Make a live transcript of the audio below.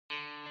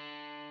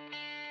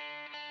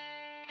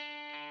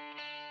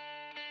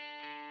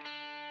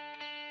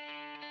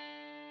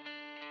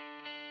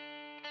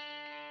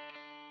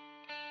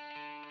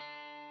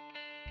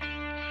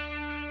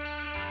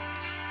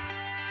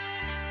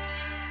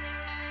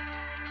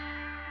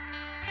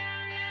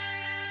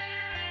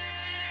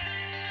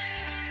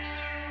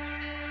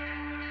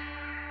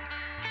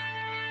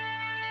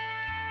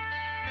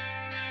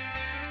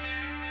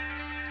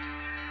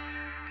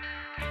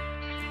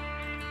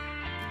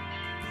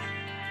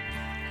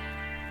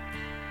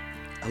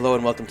Hello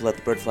and welcome to Let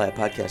the Bird Fly, a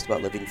podcast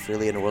about living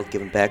freely in a world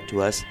given back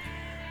to us.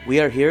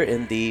 We are here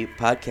in the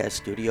podcast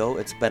studio.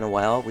 It's been a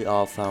while. We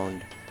all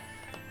found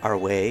our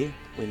way.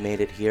 We made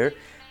it here,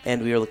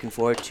 and we are looking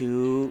forward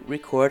to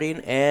recording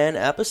an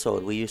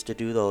episode. We used to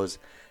do those,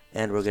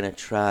 and we're going to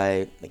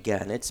try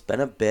again. It's been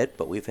a bit,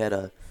 but we've had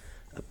a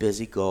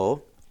busy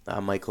go.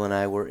 Michael and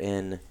I were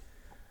in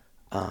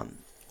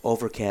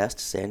overcast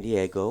San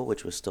Diego,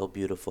 which was still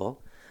beautiful.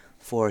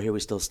 For Here We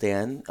Still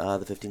Stand, the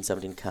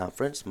 1517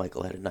 conference.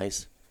 Michael had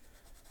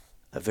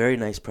a very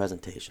nice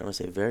presentation. I want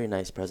to say very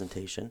nice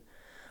presentation.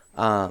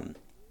 And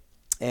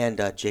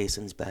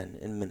Jason's been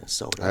in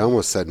Minnesota. I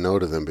almost said no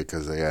to them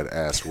because they had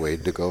asked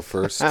Wade to go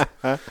first. I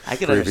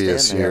could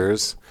previous understand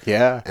years. that.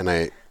 Yeah. And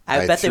I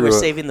bet they were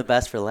saving the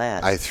best for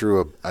last. I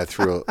threw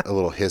a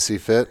little hissy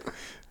fit.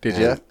 Did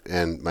you?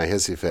 And my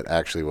hissy fit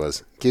actually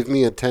was, give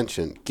me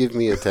attention, give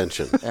me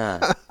attention.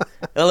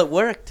 Well, it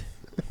worked.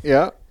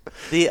 Yeah.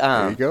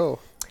 There you go.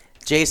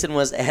 Jason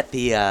was at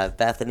the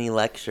Bethany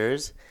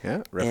lectures.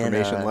 Yeah,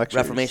 Reformation lectures.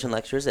 Reformation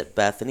lectures at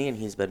Bethany, and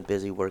he's been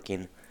busy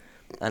working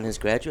on his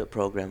graduate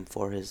program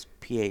for his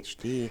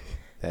PhD.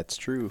 That's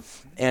true.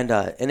 And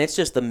it's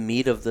just the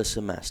meat of the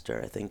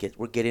semester. I think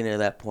we're getting to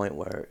that point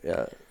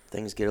where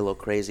things get a little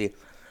crazy.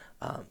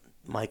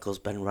 Michael's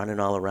been running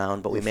all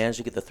around, but we managed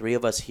to get the three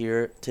of us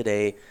here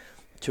today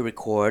to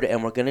record,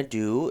 and we're going to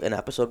do an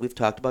episode we've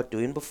talked about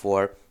doing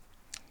before,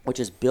 which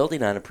is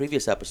building on a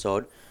previous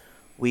episode.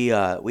 We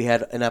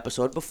had an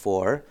episode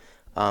before,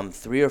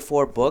 3 or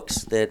 4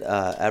 books that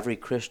every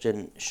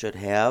Christian should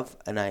have,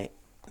 and I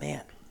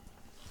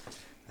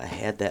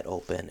had that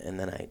open, and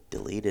then I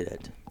deleted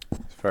it.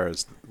 As far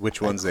as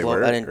which ones they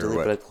were? I didn't delete,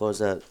 but I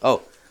closed that.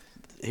 Oh,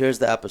 here's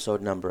the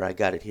episode number. I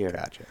got it here.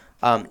 Gotcha.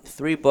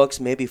 3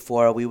 books, maybe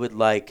 4, we would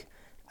like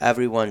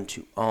everyone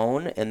to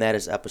own, and that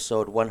is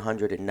episode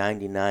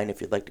 199,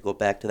 if you'd like to go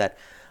back to that.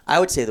 I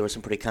would say there were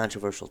some pretty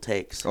controversial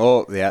takes.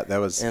 Oh, yeah, that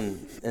was in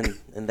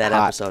that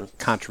hot, episode.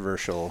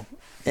 Controversial.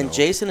 And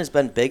Jason has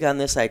been big on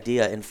this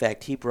idea. In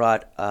fact, he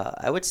brought,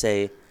 I would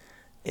say,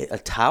 a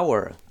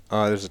tower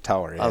there's a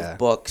tower, of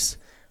books.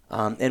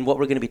 And what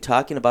we're going to be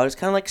talking about is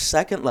kind of like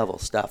second level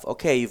stuff.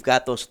 Okay, you've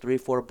got those 3,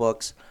 4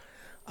 books.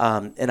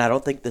 And I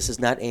don't think this is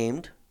not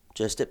aimed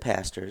just at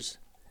pastors.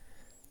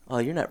 Oh,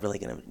 you're not really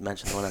going to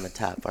mention the one on the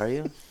top, are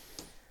you?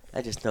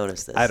 I just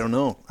noticed this. I don't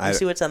know. You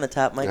see what's on the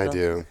top, Michael? I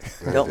do.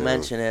 Don't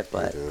mention it,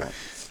 but...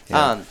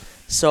 Yeah.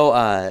 So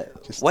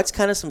what's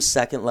kind of some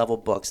second-level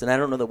books? And I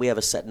don't know that we have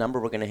a set number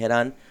we're going to hit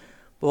on,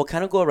 but we'll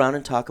kind of go around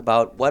and talk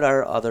about what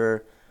are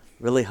other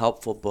really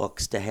helpful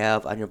books to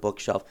have on your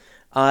bookshelf.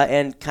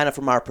 And kind of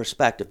from our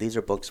perspective, these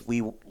are books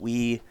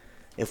we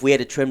if we had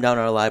to trim down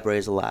our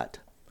libraries a lot.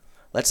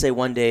 Let's say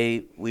one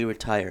day we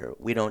retire.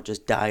 We don't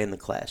just die in the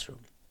classroom,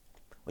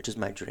 which is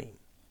my dream.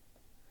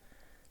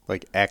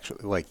 Like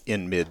actually, like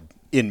in mid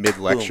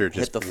lecture, Boom,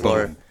 just hit the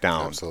floor, boom,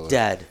 down. Absolutely.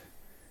 dead.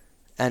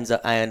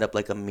 I end up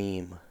like a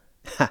meme.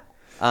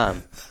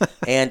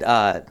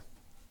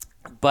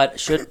 But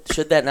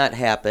should that not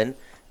happen,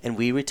 and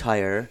we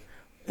retire,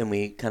 and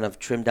we kind of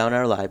trim down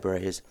our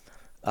libraries,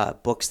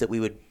 books that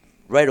we would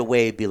right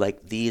away be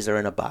like, these are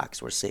in a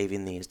box. We're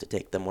saving these to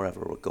take them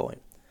wherever we're going.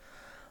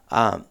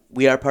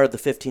 We are part of the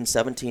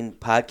 1517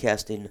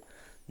 podcasting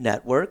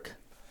network.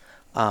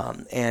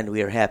 And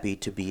we are happy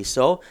to be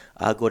so.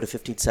 Go to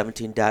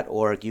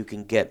 1517.org. You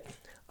can get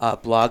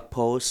blog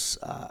posts.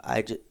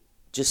 I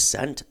just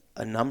sent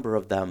a number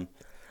of them,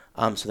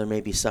 so there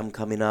may be some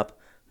coming up.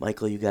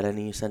 Michael, you got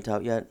any you sent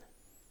out yet?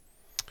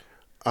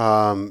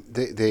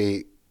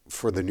 They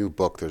for the new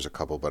book, there's a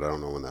couple, but I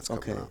don't know when that's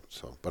coming out.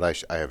 So, but I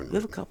haven't. You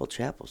have a couple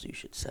chapels you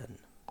should send.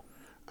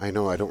 I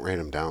know. I don't write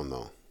them down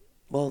though.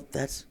 Well,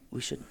 we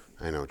should.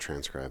 I know.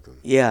 Transcribe them.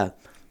 Yeah.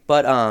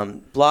 But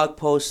blog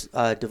posts,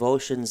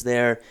 devotions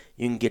there.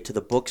 You can get to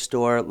the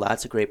bookstore.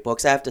 Lots of great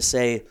books. I have to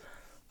say,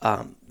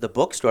 the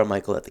bookstore,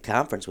 Michael, at the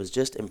conference was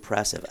just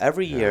impressive.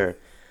 Every year,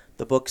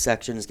 the book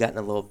section has gotten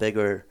a little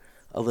bigger,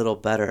 a little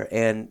better.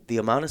 And the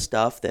amount of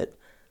stuff that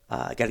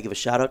I got to give a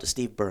shout out to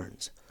Steve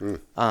Burns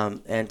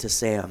and to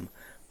Sam.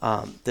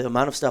 The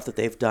amount of stuff that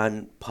they've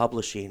done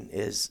publishing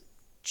is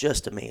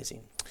just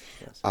amazing.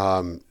 Yes.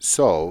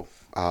 So,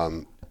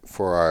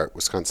 for our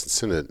Wisconsin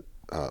Synod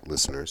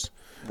listeners,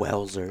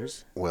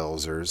 Welsers.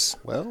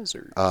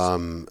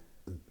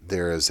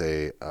 There is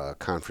a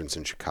conference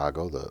in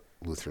Chicago, the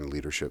Lutheran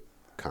Leadership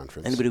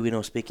Conference. Anybody we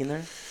know speaking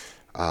there?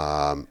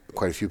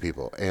 Quite a few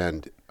people,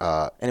 and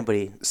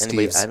anybody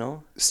I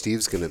know?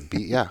 Steve's gonna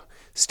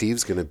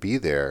be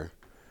there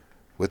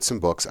with some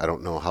books. I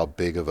don't know how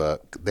big of a.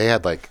 They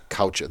had like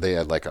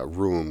a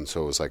room,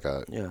 so it was like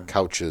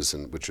couches,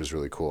 and which was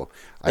really cool.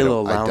 A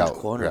little lounge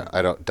corner. Yeah,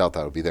 I don't doubt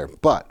that'll be there,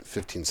 but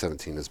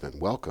 1517 has been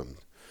welcomed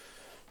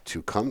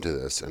to come to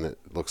this, and it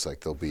looks like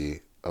there'll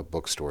be a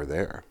bookstore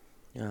there.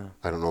 Yeah.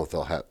 I don't know if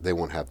they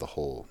won't have the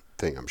whole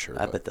thing, I'm sure.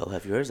 I bet they'll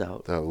have yours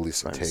out. At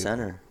least front a and table.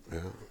 center.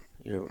 Yeah.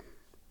 You're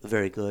a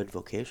very good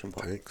vocation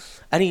book. Thanks.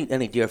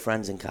 Any dear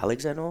friends and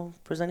colleagues I know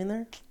presenting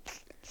there?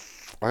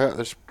 Oh, yeah,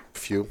 there's a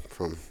few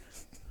from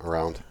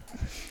around.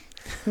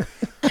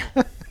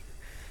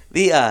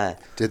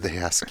 Did they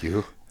ask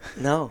you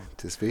No.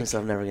 to speak? So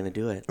I'm never going to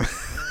do it.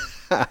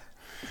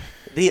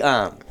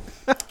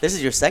 This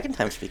is your second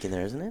time speaking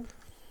there, isn't it?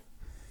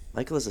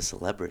 Michael is a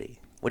celebrity.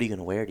 What are you going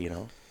to wear, do you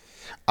know?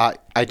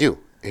 I do.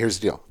 Here's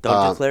the deal.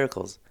 Don't do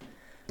clericals.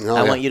 No,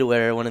 I yeah. want you to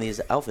wear one of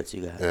these outfits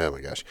you got. Oh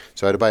my gosh!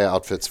 So I had to buy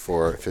outfits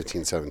for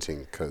 15,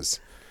 17 because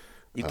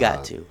You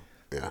got to.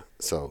 yeah.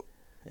 So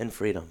And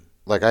freedom.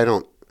 like I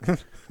don't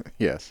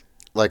Yes.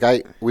 like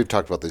we've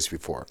talked about this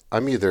before.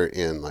 I'm either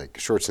in like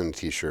shorts and a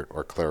t-shirt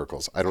or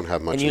clericals. I don't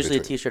have much. And in usually a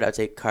between. T-shirt, I'd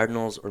say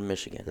Cardinals or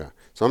Michigan. Yeah.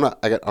 So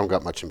I don't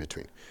got much in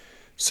between.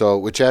 So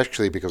which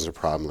actually becomes a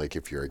problem like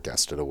if you're a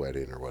guest at a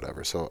wedding or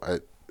whatever. So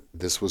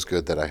this was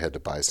good that I had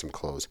to buy some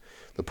clothes.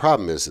 The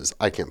problem is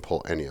I can't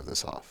pull any of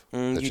this off.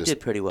 You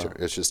did pretty well.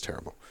 It's just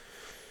terrible.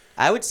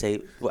 I would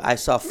say I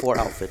saw 4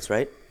 outfits,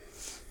 right?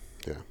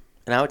 Yeah.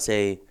 And I would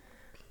say,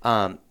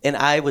 and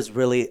I was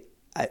really,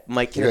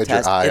 Mike can You had your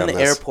attest, eye in on the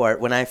this. airport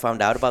when I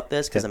found out about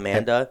this, because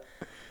Amanda,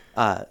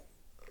 My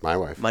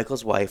wife.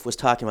 Michael's wife, was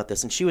talking about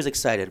this, and she was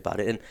excited about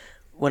it. And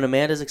when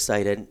Amanda's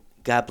excited,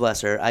 God bless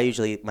her,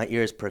 my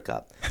ears perk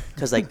up.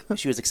 Because like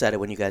she was excited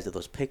when you guys did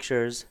those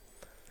pictures.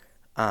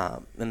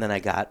 And then I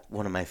got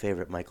one of my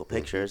favorite Michael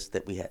pictures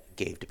that we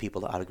gave to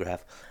people to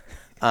autograph.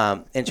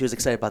 And she was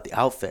excited about the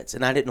outfits.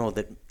 And I didn't know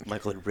that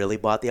Michael had really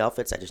bought the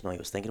outfits. I just know he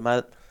was thinking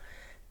about it.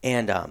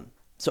 And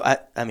so,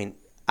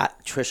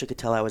 Trisha could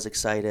tell I was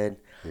excited.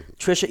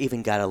 Trisha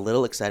even got a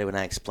little excited when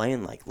I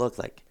explained, like, look,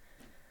 like,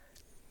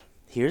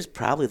 here's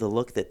probably the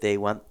look that they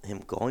want him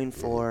going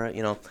for,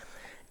 you know.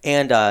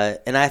 And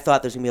I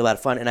thought there's going to be a lot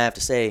of fun. And I have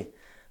to say,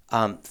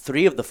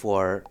 3 of the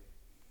 4,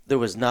 there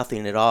was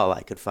nothing at all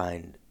I could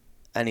find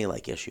any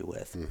like issue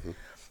with.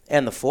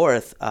 And the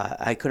 4th,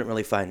 I couldn't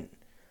really find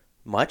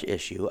much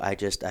issue. I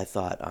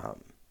thought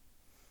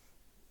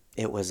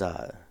it was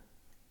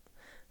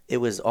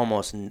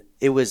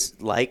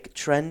like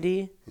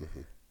trendy,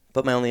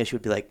 but my only issue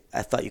would be like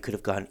I thought you could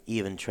have gone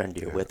even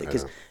trendier with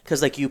it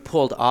because like you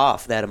pulled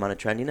off that amount of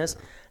trendiness,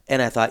 and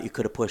I thought you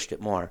could have pushed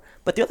it more.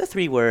 But the other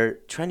 3 were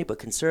trendy but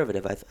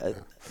conservative.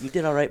 You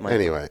did all right, Michael.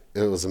 Anyway,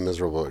 it was a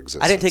miserable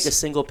existence. I didn't take a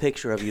single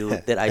picture of you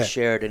that I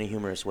shared in a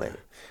humorous way.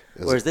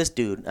 Whereas this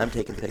dude, I'm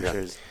taking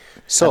pictures.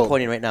 So I'm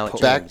pointing right now at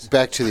James.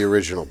 back to the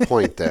original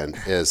point then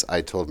is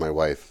I told my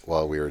wife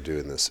while we were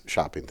doing this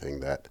shopping thing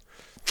that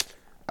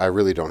I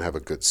really don't have a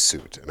good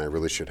suit and I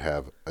really should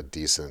have a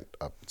decent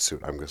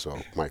suit. So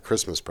my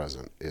Christmas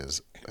present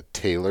is a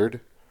tailored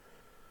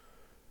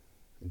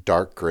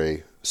dark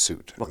gray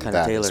suit. What kind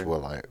of tailor? That is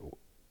what I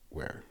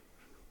wear.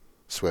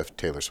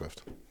 Taylor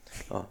Swift.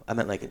 Oh, I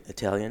meant like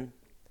Italian.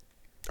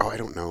 Oh, I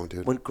don't know,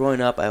 dude. When growing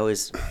up,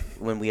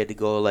 when we had to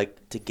go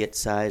like to get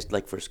sized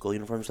like for school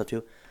uniforms and stuff too,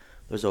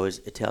 there was always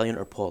Italian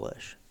or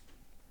Polish.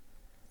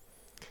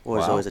 Or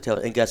was always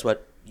Italian. And guess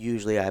what?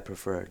 Usually I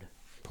preferred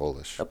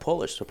Polish.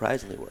 Polish,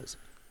 surprisingly was.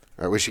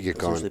 All right, we should get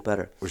going. Usually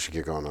better. We should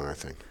get going on our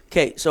thing.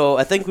 Okay, so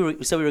I think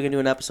we said we were going to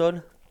do an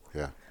episode.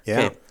 Yeah.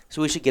 Yeah. Okay,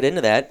 so we should get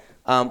into that.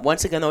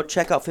 Once again, though,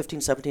 check out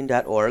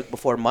 1517.org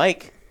before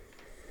Mike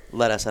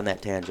led us on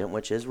that tangent,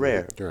 which is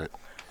rare. You're right.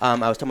 I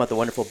was talking about the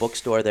wonderful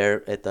bookstore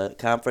there at the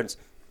conference.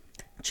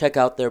 Check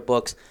out their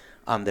books,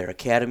 their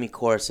academy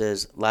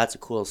courses, lots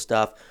of cool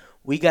stuff.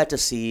 We got to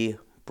see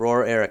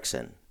Bror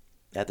Erickson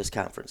at this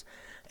conference.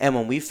 And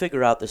when we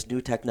figure out this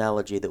new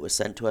technology that was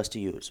sent to us to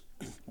use,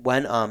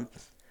 when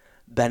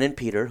Ben and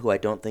Peter, who I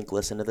don't think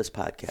listen to this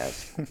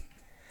podcast,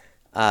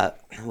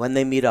 when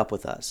they meet up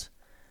with us,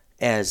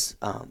 as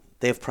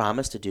they have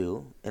promised to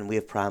do, and we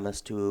have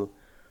promised to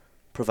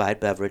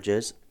provide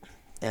beverages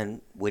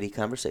and witty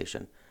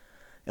conversation,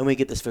 and we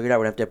get this figured out,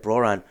 we're going to have to have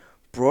Bror on.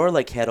 Bror,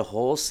 like, had a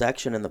whole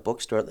section in the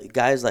bookstore. The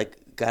guy's,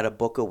 like, got a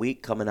book a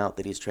week coming out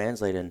that he's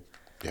translating.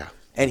 Yeah.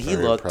 And he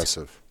Very looked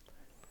impressive.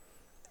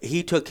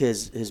 He took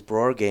his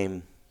Bror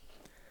game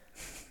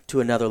to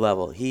another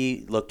level.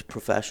 He looked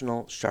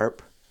professional,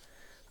 sharp,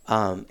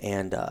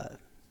 and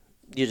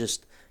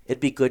it'd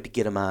be good to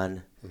get him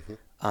on,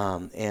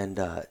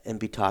 and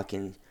be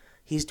talking.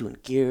 He's doing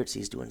Geertz,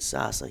 he's doing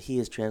Sasa, he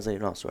is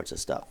translating all sorts of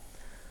stuff.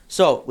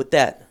 So with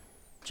that,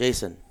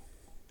 Jason,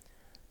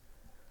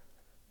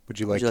 Would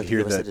you like to hear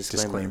give us the a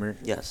disclaimer?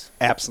 Yes.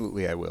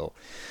 Absolutely, I will.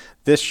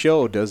 This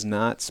show does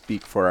not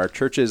speak for our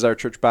churches, our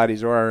church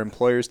bodies, or our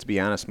employers. To be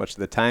honest, much of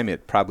the time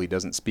it probably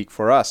doesn't speak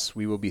for us.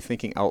 We will be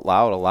thinking out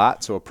loud a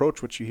lot, so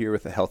approach what you hear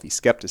with a healthy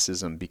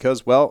skepticism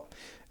because, well,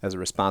 as a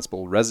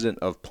responsible resident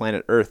of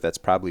planet Earth, that's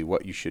probably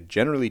what you should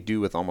generally do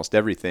with almost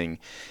everything.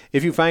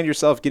 If you find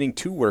yourself getting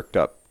too worked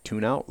up,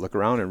 tune out, look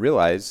around, and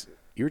realize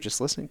you're just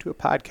listening to a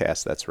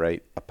podcast. That's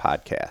right, a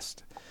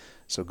podcast.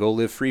 So go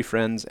live free,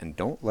 friends, and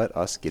don't let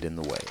us get in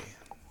the way.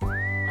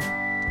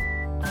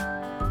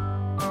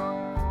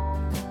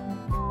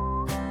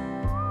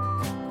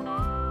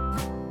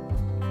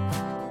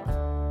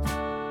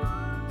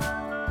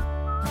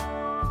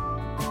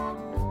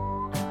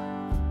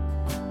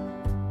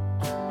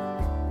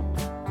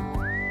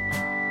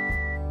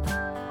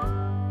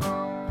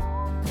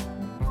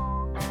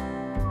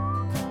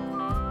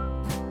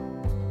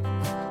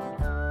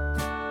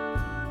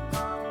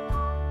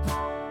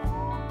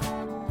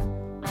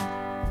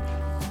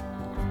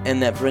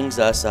 And that brings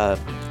us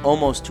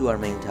almost to our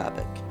main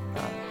topic.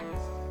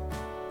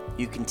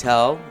 You can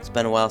tell it's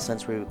been a while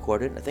since we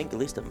recorded. I think at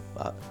least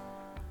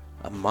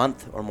a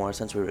month or more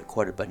since we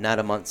recorded, but not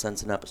a month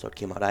since an episode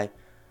came out. I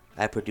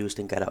produced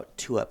and got out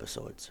 2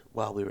 episodes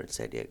while we were in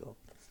San Diego.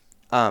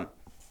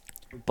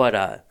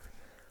 But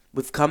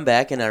we've come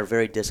back in our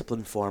very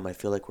disciplined form. I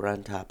feel like we're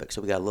on topic,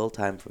 so we got a little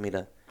time for me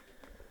to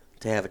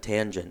have a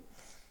tangent.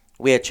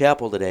 We had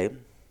chapel today,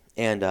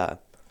 and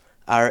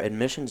our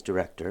admissions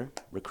director,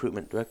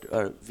 recruitment director,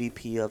 or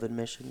VP of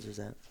admissions, is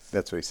that?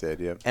 That's what he said,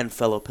 yeah. And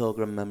fellow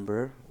Pilgrim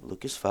member,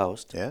 Lucas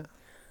Faust. Yeah.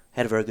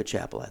 Had a very good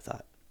chapel, I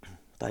thought.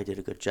 I did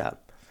a good job.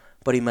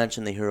 But he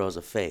mentioned the heroes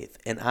of faith.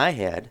 And I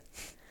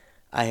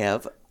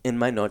have in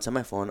my notes on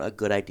my phone a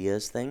good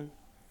ideas thing.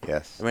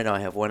 Yes. And right now I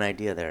have one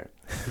idea there.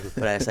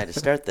 But I decided to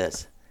start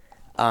this.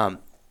 I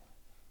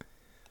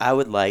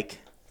would like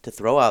to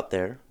throw out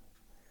there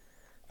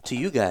to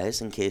you guys,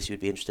 in case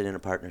you'd be interested in a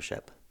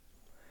partnership.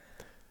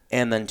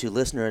 And then to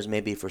listeners,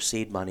 maybe for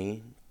seed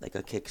money, like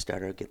a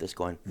Kickstarter, get this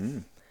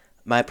going.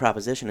 My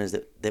proposition is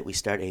that we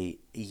start a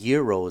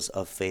Gyros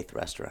of Faith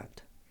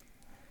restaurant.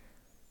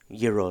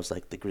 Gyros,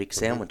 like the Greek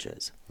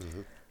sandwiches.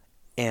 Mm-hmm.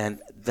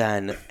 And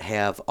then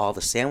have all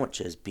the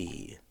sandwiches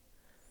be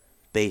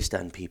based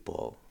on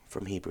people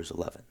from Hebrews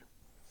 11.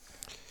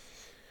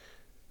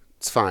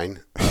 It's fine.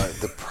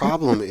 The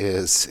problem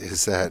is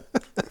that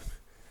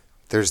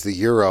there's the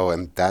Euro,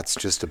 and that's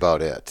just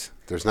about it.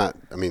 There's not,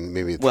 I mean,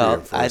 maybe 3 or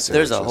 4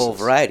 there's a whole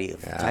sandwiches. variety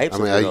of types I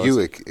mean, of are gyros. you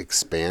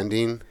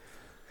expanding?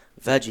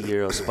 Veggie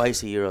gyros,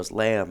 spicy gyros,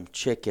 lamb,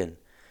 chicken,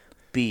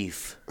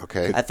 beef.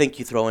 Okay. I think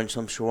you throw in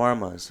some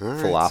shawarmas. All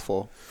right.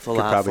 Falafel. Could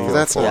Falafel. probably Well, go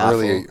that's not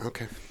Falafel. really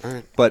okay. All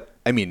right. But,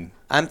 I mean,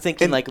 I'm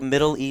thinking And- like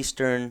Middle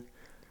Eastern,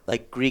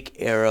 like Greek,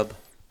 Arab.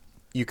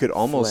 you could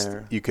almost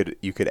Flair. you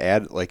could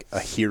add like a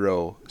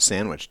hero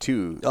sandwich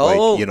too.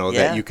 Oh, like, you know,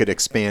 yeah. that you could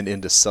expand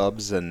into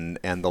subs and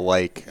the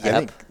like. I Yep.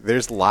 think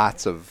there's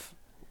lots of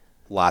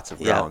Yep.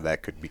 ground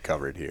that could be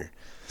covered here.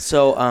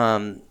 So,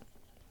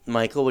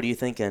 Michael, what are you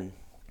thinking?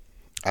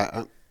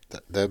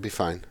 That'd be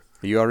fine.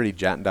 Are you already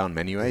jotting down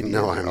menu ideas?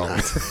 No, I'm Oh,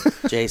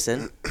 not.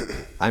 Jason?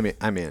 I'm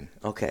in.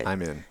 Okay.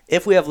 I'm in.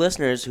 If we have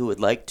listeners who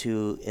would like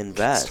to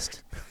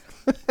invest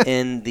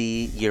in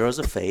the Gyros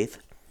of Faith,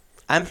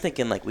 I'm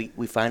thinking like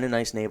we find a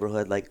nice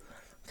neighborhood, like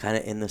kind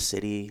of in the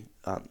city,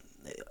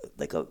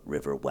 like a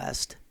River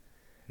West,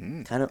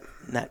 kind of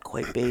not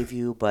quite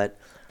Bayview, but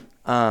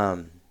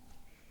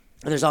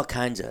there's all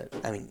kinds of.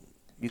 I mean,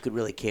 you could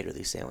really cater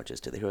these sandwiches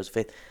to the Heroes of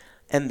Faith,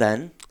 and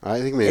then I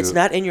think maybe it's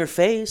not in your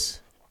face,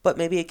 but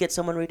maybe it gets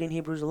someone reading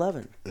Hebrews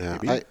 11. Yeah,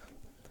 Maybe.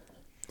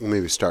 we'll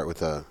maybe start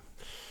with a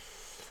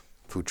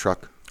food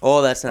truck.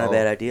 Oh, that's not a Oh,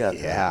 bad idea.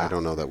 yeah. I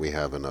don't know that we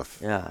have enough.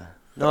 Yeah.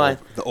 No,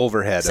 The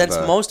overhead. since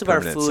of a most of our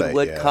permanent food site,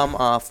 would yeah. come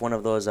off one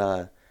of those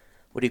what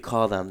do you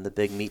call them, the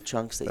big meat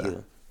chunks that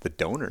you the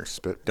donor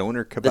Spit.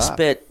 donor kebab. the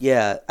spit.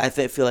 Yeah, I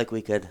feel like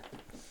we could,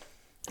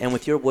 and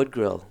with your wood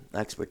grill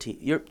expertise,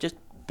 your just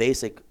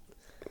basic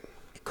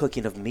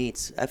cooking of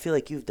meats, I feel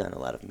like you've done a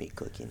lot of meat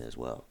cooking as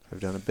well. I've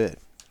done a bit.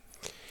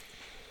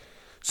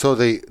 So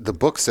the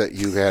books that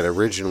you had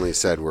originally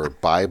said were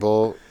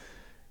Bible,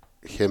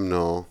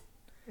 hymnal,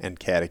 And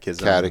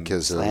catechism.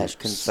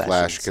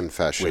 Slash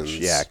confessions.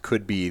 Which,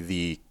 could be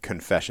the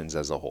confessions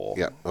as a whole.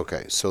 Yeah.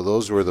 Okay. So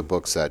those were the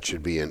books that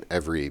should be in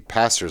every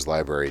pastor's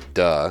library.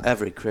 Duh.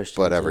 Every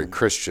Christian, But every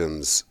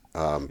Christian's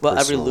every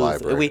personal Lutheran,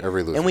 library.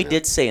 Every Lutheran. and we yeah.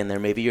 did say in there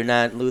maybe you're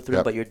not Lutheran,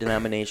 Yep. but your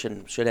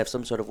denomination should have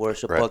some sort of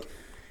worship Right. book.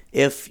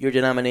 If your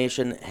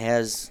denomination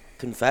has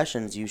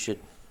confessions, you should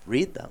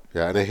read them.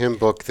 Yeah, and a hymn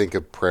book, think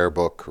of prayer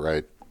book,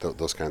 right?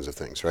 Those kinds of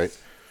things, right?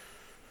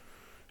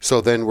 So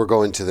then we're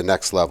going to the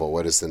next level.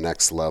 What is the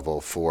next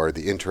level for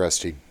the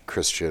interested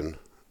Christian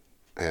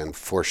and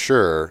for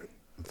sure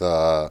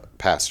the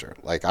pastor?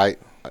 Like I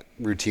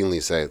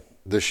routinely say,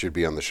 this should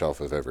be on the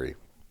shelf of every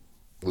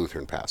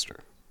Lutheran pastor,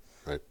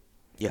 right?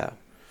 Yeah.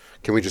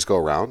 Can we just go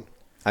around?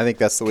 I think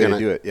that's the way to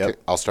do it. Yep.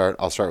 I'll start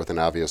with an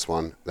obvious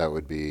one. That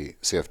would be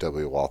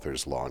C.F.W.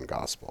 Walther's Law and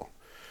Gospel.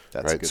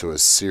 That's right. good. So a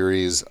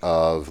series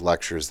of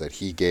lectures that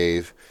he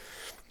gave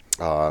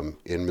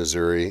in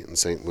Missouri, in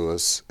St.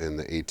 Louis, in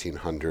the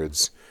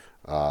 1800s.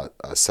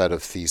 A set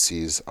of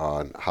theses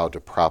on how to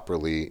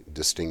properly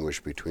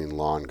distinguish between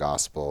law and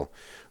gospel.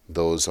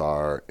 Those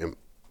are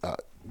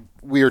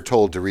we are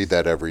told to read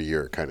that every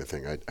year, kind of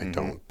thing. I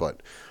don't,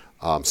 but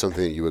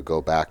something that you would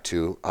go back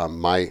to.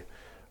 My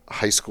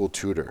high school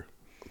tutor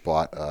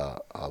bought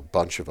a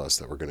bunch of us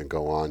that were going to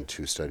go on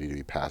to study to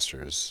be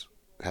pastors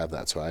have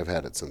that. So I've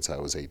had it since I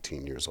was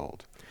 18 years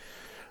old.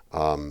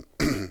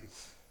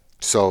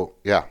 So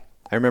yeah,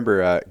 I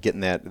remember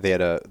getting that. They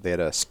had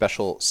a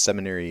special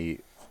seminary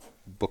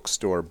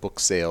bookstore book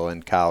sale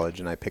in college,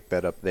 and I picked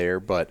that up there.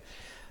 But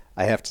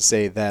I have to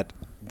say that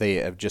they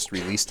have just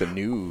released a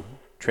new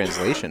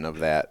translation of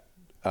that,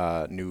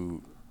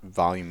 new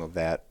volume of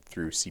that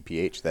through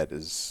CPH. That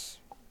is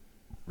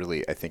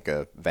really, I think,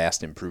 a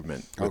vast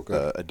improvement with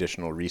the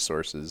additional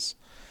resources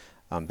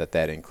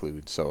that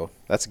includes. So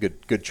that's a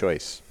good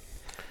choice.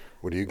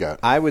 what do you got?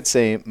 I would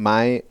say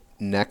my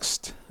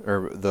next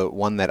or the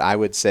one that I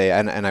would say,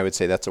 and I would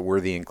say that's a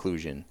worthy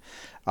inclusion.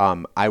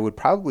 I would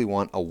probably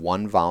want a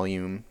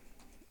 1-volume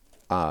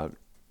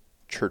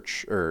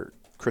church or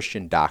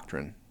Christian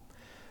doctrine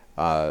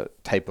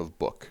type of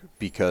book,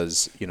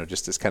 because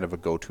just as kind of a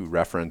go-to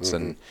reference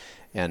and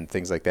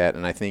things like that.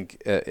 And I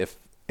think if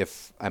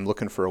I'm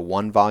looking for a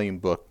 1-volume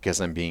book, because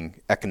I'm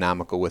being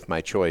economical with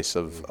my choice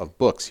of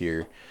books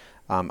here,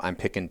 I'm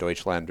picking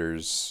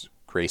Deutschlander's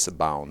Grace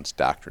Abounds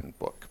doctrine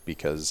book,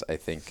 because I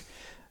think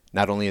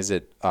not only is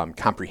it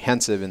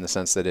comprehensive in the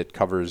sense that it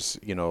covers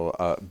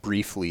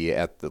briefly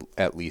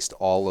at least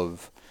all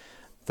of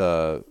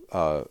the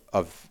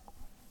of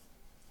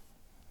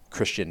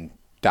Christian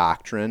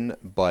doctrine,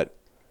 but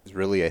is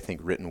really, I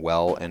think, written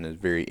well and is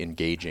very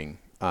engaging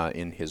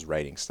in his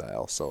writing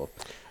style. So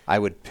I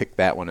would pick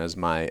that one as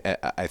my.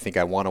 I think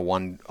I want a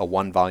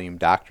 1-volume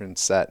doctrine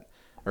set,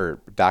 or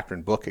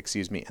doctrine book,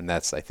 and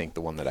that's, I think,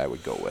 the one that I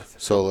would go with.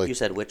 So You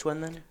said which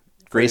one then?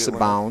 Grace For your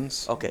one?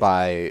 Abounds Okay.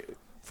 by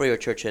For your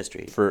church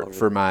history.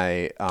 for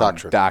my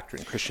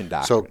Doctrine. Christian So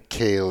doctrine.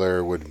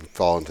 Kaler would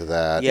fall into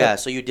that. Yeah,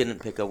 so you didn't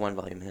pick a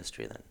 1-volume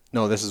history then.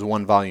 No, this is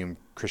 1-volume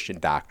Christian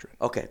doctrine.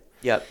 Okay.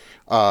 Yep.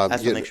 Um,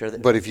 That's to make sure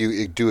that. But if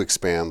you do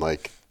expand,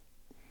 like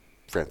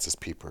Francis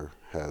Pieper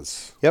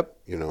has, Yep.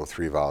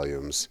 3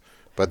 volumes.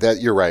 But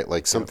that, you're right,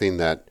 like something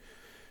that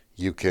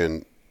you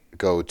can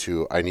go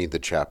to. I need the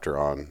chapter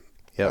on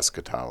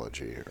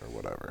eschatology or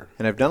whatever.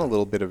 And I've done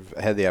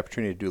I had the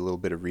opportunity to do a little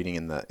bit of reading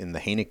in the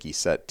Haneke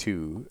set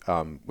too,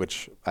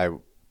 which I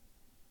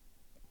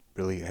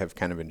really have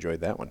kind of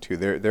enjoyed that one too.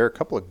 There are a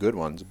couple of good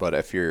ones, but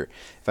if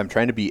I'm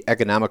trying to be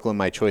economical in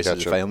my choices,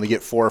 Gotcha. if I only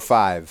get 4 or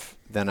 5,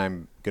 then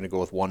I'm going to go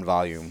with 1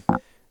 volume,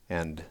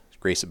 and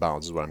Grace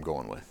Abounds is what I'm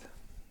going with.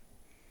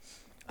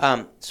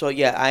 So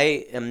yeah,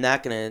 I am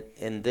not gonna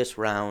in this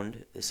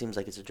round. It seems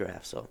like it's a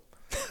draft. So,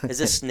 is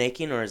this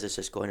snaking or is this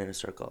just going in a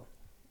circle?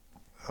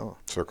 Oh,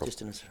 Circle.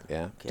 Just in a circle.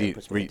 yeah. Okay, that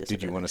puts me at Did you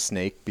disadvantage. want a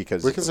snake?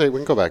 Because We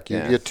can go back. You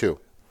Yeah. get 2.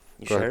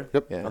 You Go sure? ahead.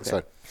 Yep. Yeah. That's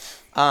Okay.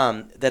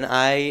 fine. Then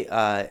I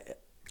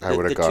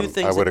would have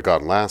gone. I would have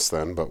gone last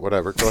then, but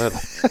whatever. Go ahead.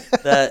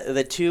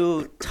 the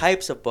 2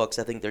 types of books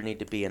I think there need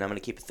to be, and I'm going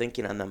to keep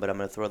thinking on them, but I'm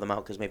going to throw them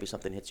out because maybe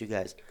something hits you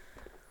guys.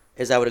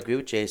 Is I would agree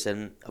with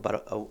Jason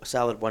about a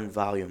solid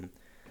 1-volume.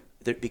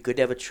 It'd be good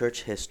to have a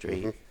church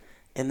history,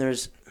 and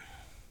there's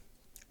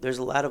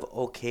a lot of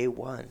okay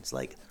ones.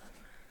 Like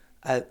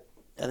I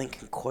think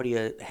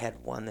Concordia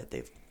had one that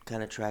they've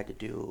kind of tried to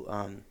do,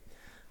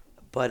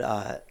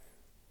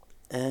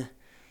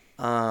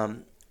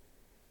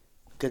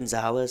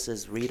 Gonzalez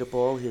is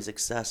readable. He's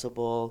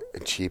accessible.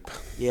 And cheap.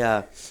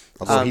 Yeah.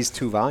 although he's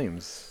 2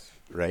 volumes,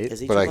 right? Is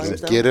he But 2 I can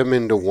volumes now? get him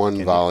into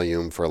 1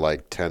 volume for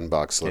like $10.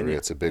 Literally, you?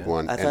 it's a big Yeah.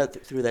 one. I And-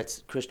 thought through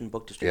that Christian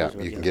book yeah,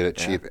 distributor. you can get it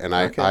Yeah. cheap, and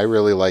Okay. I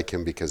really like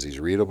him because he's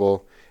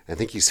readable. I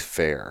think he's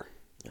fair.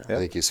 I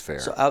think he's fair.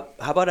 So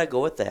how about I go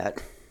with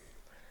that,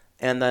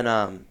 and then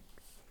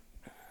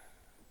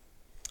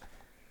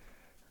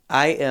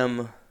I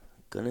am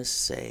gonna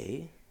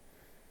say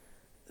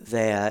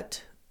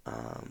that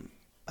I'm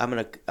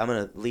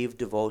gonna leave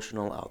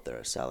devotional out there,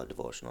 a solid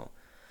devotional.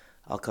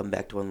 I'll come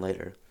back to one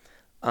later,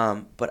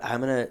 but I'm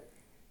gonna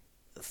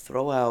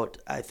throw out.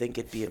 I think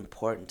it'd be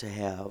important to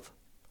have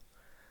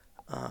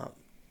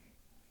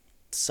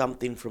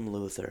something from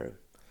Luther.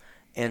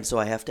 And so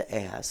I have to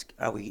ask,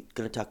 are we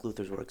going to talk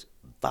Luther's works,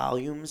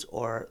 volumes,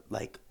 or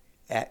like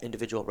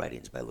individual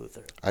writings by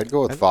Luther? I'd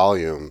go with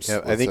volumes. Yeah,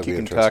 I think That'd you be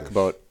can interesting. talk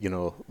about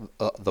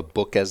the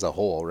book as a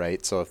whole,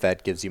 right? So if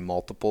that gives you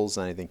multiples,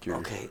 then I think you're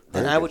Okay, you're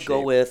then in I good would go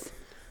shape. with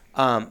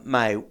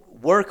my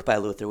work by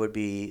Luther would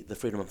be The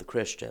Freedom of the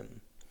Christian.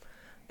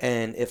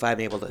 And if I'm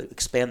able to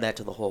expand that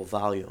to the whole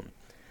volume,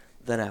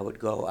 then I would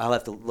go. I'll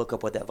have to look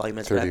up what that volume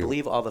is, but I 30.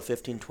 believe all the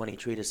 1520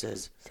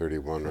 treatises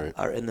 31, right?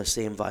 are in the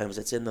same volumes.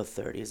 It's in the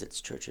 30s.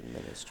 It's Church and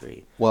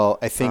Ministry. Well,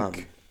 I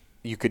think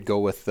you could go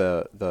with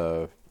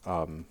the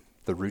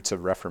Roots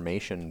of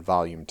Reformation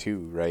volume 2,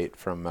 right?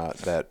 From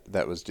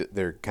that was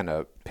they're kind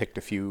of picked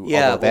a few. Yeah,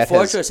 although well, that has-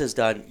 Fortress is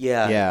done.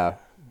 Yeah. Yeah,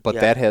 but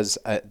Yeah.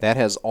 that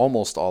has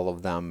almost all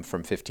of them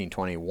from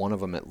 1520. One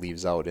of them it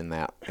leaves out in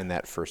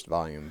that first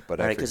volume, but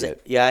All I right, because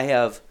forget. I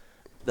have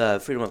the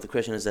Freedom of the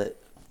Christian is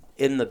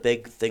in the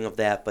big thing of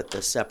that, but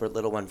the separate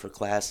little one for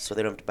class, so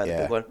they don't have to buy the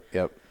Yeah. big one.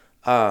 Yep.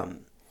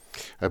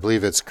 I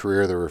believe it's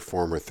Career of the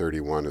Reformer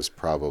 31 is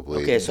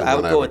probably Okay, so the I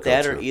one would go with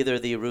that, to. or either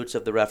the Roots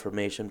of the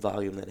Reformation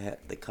volume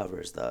that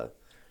covers the.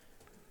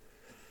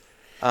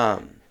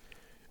 And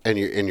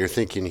you're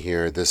thinking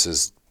here, this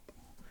is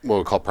what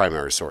we call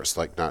primary source,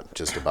 like not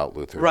just about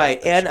Luther.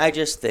 Right, and I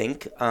just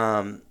think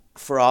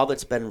for all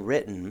that's been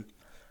written,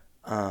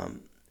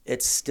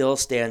 it still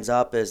stands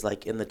up as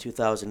like in the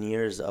 2,000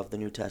 years of the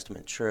New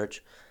Testament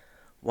church,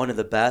 one of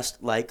the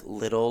best like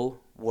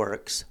little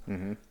works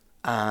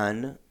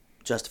on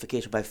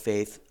justification by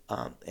faith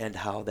and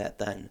how that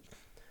then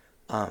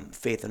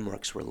faith and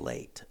works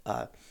relate.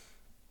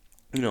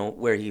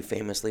 Where he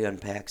famously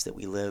unpacks that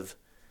we live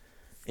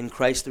in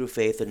Christ through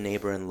faith and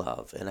neighbor in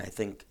love, and I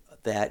think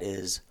that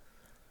is.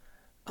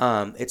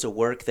 It's a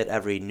work that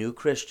every new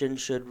Christian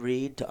should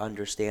read to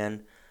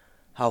understand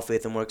how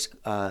Faith and Works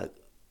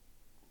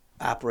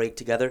operate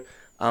together.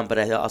 But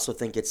I also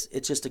think it's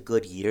just a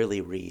good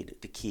yearly read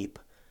to keep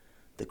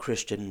the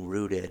Christian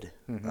rooted,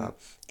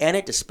 and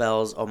it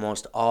dispels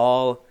almost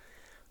all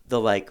the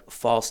like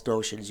false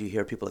notions you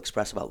hear people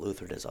express about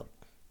Lutheranism.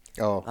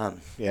 Yeah.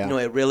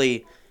 It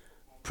really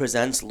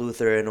presents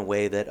Luther in a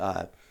way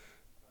that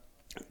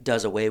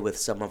does away with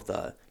some of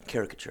the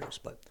caricatures.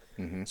 But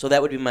so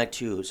that would be my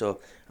two. So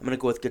I'm going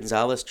to go with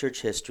Gonzalez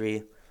Church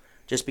History,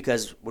 just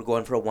because we're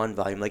going for a one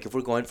volume. Like if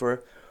we're going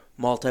for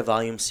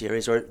multi-volume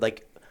series, or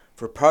like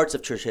for parts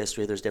of church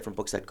history, there's different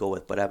books I'd go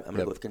with. But I'm going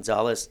to go with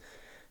Gonzalez,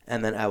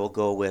 and then I will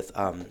go with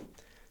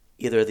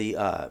either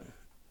the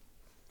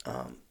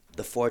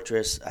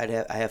Fortress.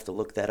 I have to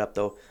look that up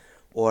though,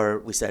 or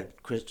we said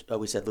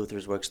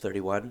Luther's Works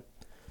 31,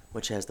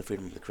 which has the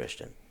freedom of the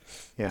Christian.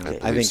 Yeah,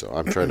 I I think so.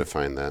 I'm trying to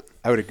find that.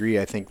 I would agree.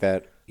 I think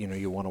that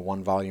you want a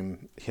one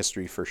volume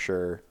history for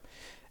sure,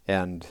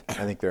 and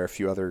I think there are a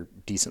few other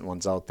decent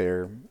ones out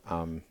there.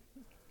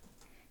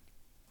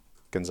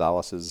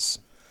 Gonzalez is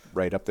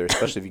right up there,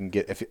 especially if you can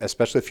get,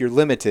 especially if you're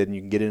limited and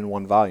you can get it in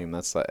one volume.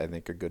 That's, I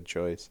think, a good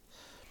choice.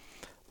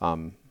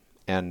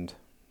 And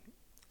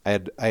I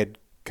had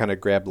kind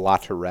of grabbed La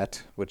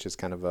Tourette, which is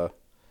kind of a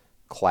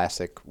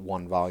classic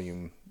one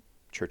volume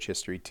church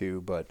history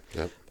too, but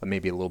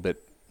maybe a little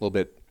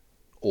bit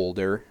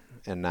older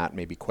and not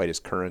maybe quite as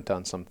current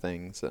on some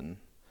things. And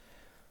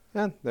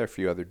there are a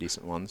few other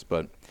decent ones,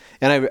 but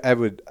I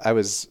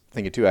was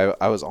thinking too.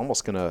 I was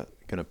almost gonna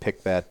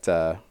pick that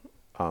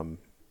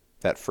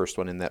that first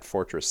one in that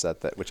Fortress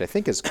set, which I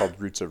think is called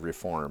Roots of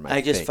Reform.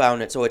 I just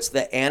found it. So it's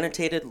the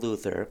Annotated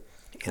Luther,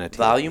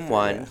 Volume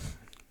 1. Yeah.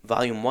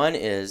 Volume 1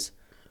 is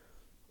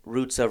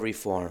Roots of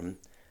Reform,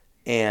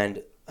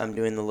 and I'm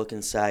doing the look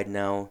inside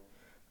now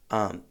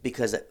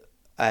because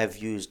I've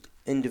used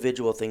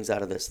individual things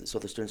out of this, so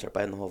the students aren't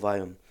buying the whole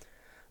volume.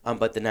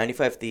 But the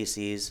 95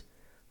 Theses,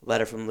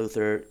 Letter from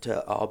Luther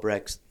to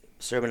Albrecht,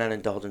 Sermon on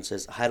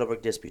Indulgences,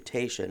 Heidelberg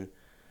Disputation,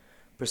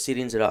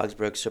 Proceedings at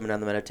Augsburg, Sermon on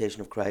the Meditation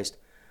of Christ,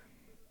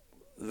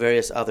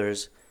 various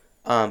others,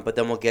 but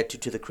then we'll get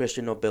to the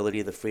Christian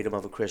Nobility, the Freedom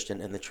of a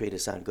Christian, and the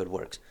Treatise on Good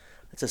Works.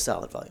 It's a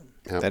solid volume.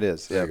 Yep. That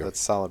is, yeah, that's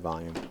a solid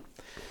volume.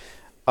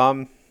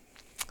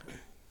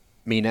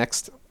 Me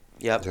next?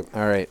 Yep.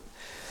 All right.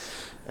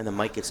 And then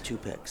Mike gets 2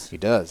 picks. He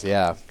does,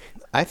 yeah.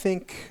 I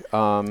think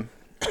I'm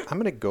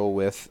going to go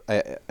with,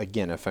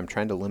 again, if I'm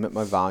trying to limit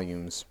my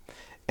volumes,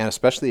 and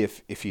especially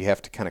if you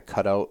have to kind of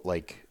cut out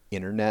like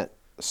internet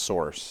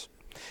source.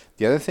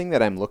 The other thing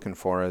that I'm looking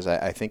for is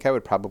I think I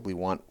would probably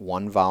want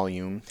one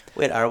volume.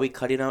 Wait, are we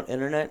cutting out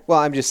internet? Well,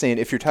 I'm just saying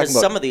if you're talking about...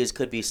 some of these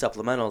could be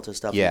supplemental to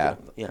stuff. Yeah,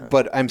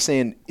 but I'm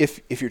saying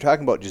if you're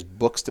talking about just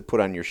books to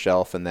put on your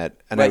shelf and right,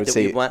 I would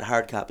say... we want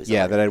hard copies of.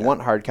 Yeah, that I'd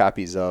want hard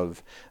copies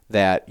of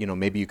that,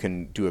 maybe you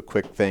can do a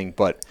quick thing,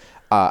 but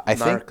I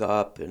think... Mark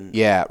up and...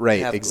 Yeah,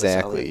 right,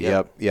 exactly.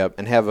 Solid, yep.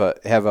 And have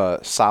a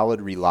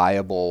solid,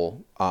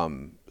 reliable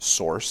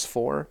source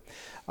for.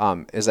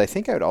 Is I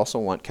think I would also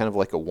want kind of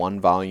like a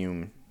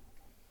one-volume...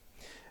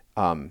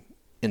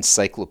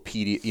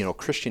 encyclopedia,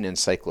 Christian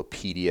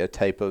encyclopedia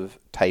type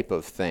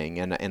of thing,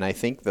 and I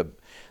think the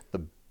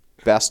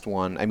best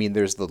one. I mean,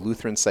 there's the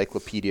Luther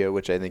Encyclopedia,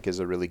 which I think is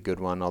a really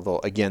good one. Although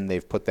again,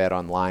 they've put that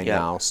online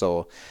now,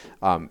 so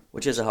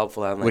which is a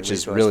helpful online. Which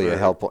is really a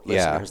helpful.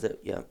 Yeah.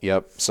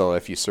 Yep. So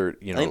if you search,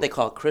 I think they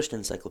call it Christian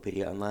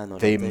Encyclopedia online. Though,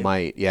 they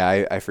might.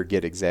 Yeah, I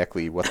forget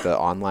exactly what the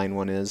online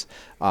one is,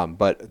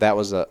 but that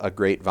was a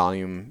great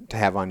volume to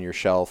have on your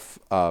shelf.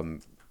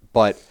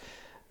 But.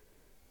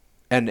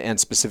 And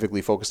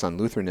specifically focused on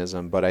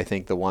Lutheranism, but I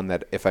think the one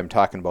that, if I'm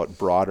talking about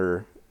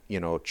broader,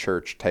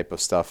 church type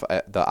of stuff,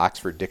 the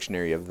Oxford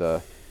Dictionary of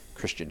the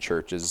Christian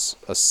Church is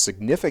a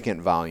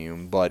significant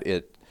volume, but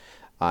and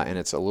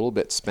it's a little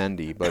bit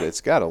spendy, but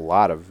it's got a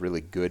lot of really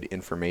good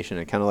information,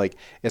 and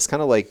it's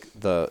kind of like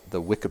the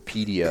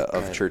Wikipedia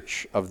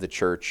of the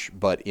church,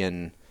 but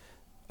in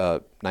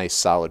a nice,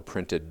 solid,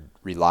 printed,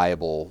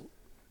 reliable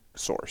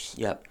source.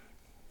 Yep.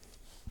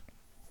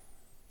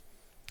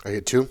 I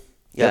get 2.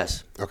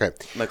 Yes. Yep. Okay.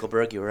 Michael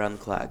Berg, you were on the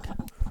clock.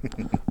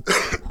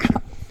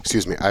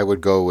 Excuse me. I would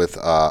go with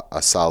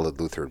a solid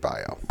Lutheran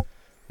bio.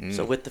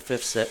 So with the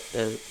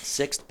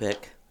 6th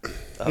pick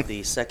of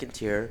the second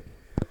tier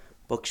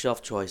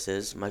bookshelf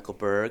choices, Michael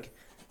Berg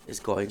is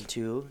going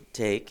to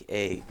take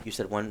you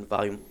said one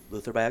volume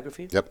Luther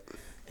biography? Yep.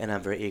 And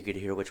I'm very eager to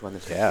hear which one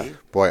this would be.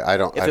 Boy, I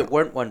don't... If it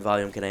weren't one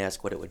volume, can I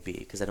ask what it would be?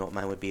 Because I know what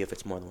mine would be if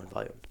it's more than one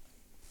volume.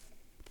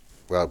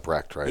 Well,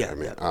 Brecht, right? Yeah, I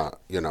mean,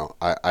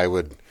 I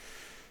would...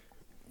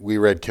 We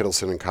read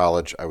Kittleson in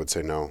college. I would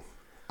say no.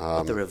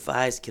 But the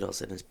revised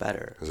Kittleson is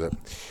better. Is it?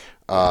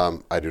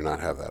 I do not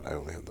have that. I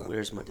only have that.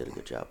 Wiersma did a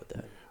good job with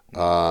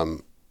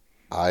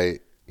that.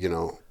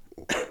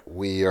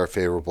 We are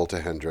favorable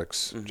to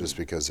Hendricks just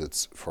because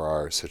it's for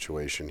our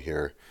situation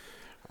here.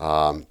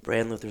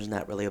 Brand Luther's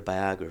not really a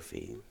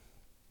biography.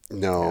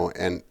 No,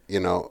 and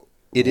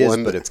it is,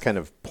 but it's kind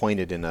of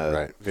pointed in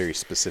a very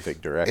specific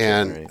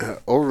direction. And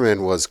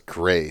Overman was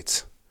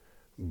great,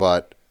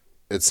 but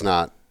it's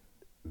not.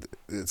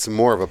 it's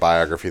more of a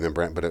biography than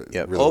Brent, but it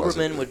Yep. really Oberman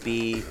wasn't. would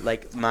be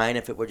like mine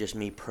if it were just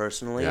me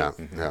personally. Yeah,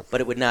 yeah.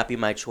 But it would not be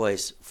my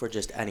choice for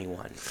just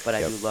anyone. But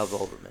I do love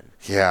Oberman.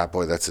 Yeah,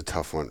 boy, that's a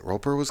tough one.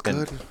 Roper was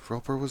good.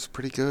 Roper was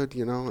pretty good,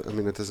 you know. I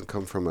mean, it doesn't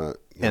come from a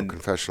And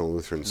confessional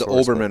Lutheran The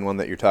source. but- Oberman one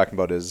that you're talking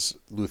about is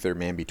Luther,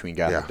 Man Between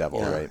God Yeah. and the Devil,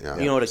 Yeah. right? Yeah.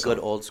 You know what a good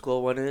old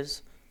school one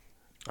is?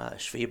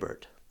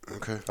 Schwiebert.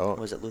 Okay. Oh,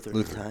 Was it Luther in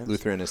His Times?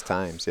 Luther in His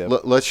Times, yeah.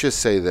 Let's just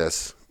say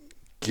this: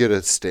 get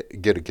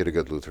a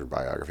good Lutheran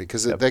biography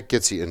because that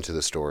gets you into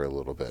the story a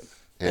little bit.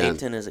 And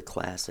Peyton is a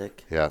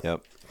classic. yeah,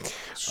 Yep.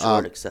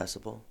 Short,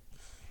 accessible.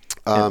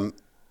 um,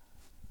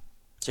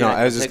 So you're No,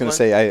 not I was gonna just pick going one? to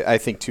say, I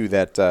think too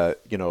that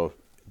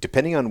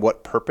depending on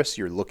what purpose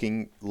you're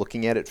looking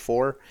at it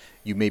for,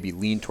 you maybe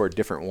lean toward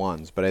different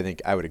ones. But I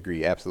think I would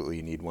agree, absolutely,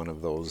 you need one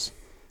of those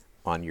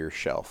on your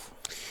shelf.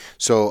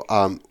 so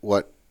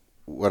what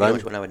You know I'm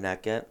which one I would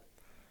not get?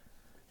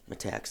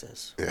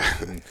 Metaxas.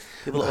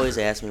 People always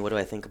ask me, what do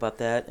I think about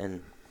that?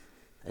 And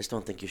I just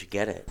don't think you should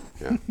get it.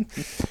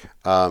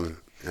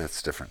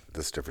 that's different.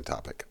 That's a different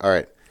topic. All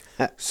right.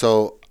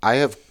 So I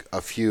have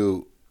a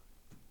few.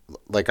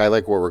 Like I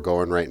like where we're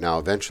going right now.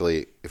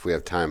 Eventually, if we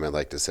have time, I'd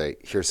like to say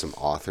here's some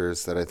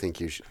authors that I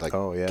think you should like.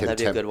 Oh, yeah. That'd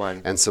be a good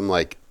one. And some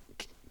like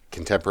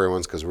contemporary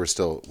ones because we're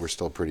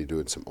still pretty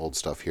doing some old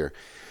stuff here.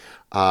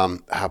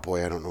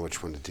 Boy, I don't know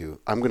which one to do.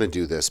 I'm going to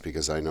do this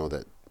because I know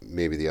that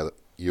maybe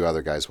you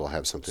other guys will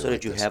have something. So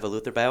like did you this. have a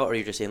Luther bio, or are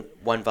you just saying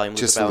one volume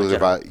Just Luther a bio? in Luther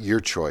general? bio, your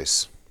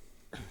choice.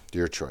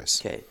 Your choice.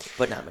 Okay,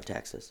 but not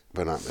Metaxas.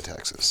 But not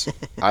Metaxas.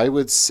 I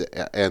would say,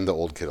 and the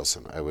old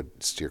Kittleson. I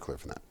would steer clear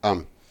from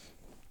that.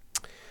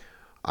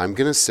 I'm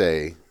going to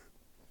say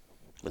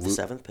With the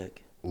seventh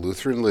pick.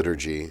 Lutheran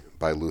Liturgy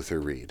by Luther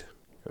Reed.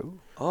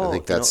 Oh, I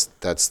think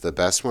that's the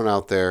best one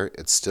out there.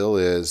 It still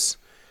is.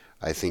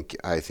 I think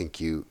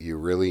you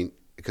really,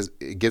 because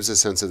it gives a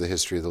sense of the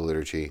history of the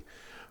liturgy,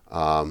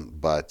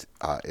 but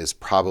is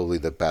probably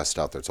the best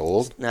out there. It's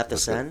old. not the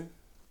That's Sen.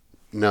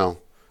 No,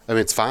 I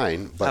mean it's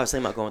fine, I but was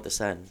thinking about going with the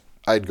Sen.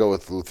 I'd go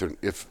with Luther.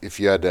 If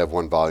you had to have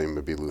one volume,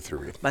 it'd be Luther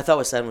Reed. My thought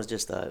with Sen was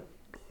just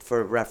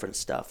for reference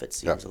stuff. It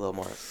seems Yeah. a little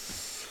more.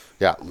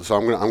 Yeah, so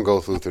I'm gonna go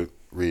with Luther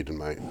Reed in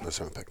my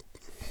seventh pick.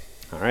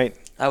 All right.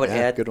 I would Yeah,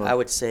 add. good one. I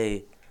would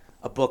say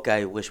a book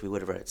I wish we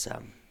would have read at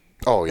Sem.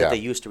 Oh That yeah. they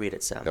used to read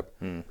at Sem. Yep.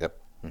 Yep.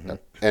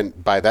 Yep.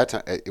 And by that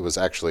time, it was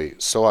actually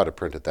so out of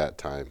print at that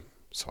time.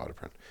 So out of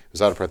print. It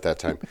was out of print that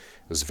time.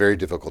 It was very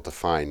difficult to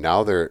find.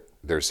 Now there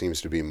seems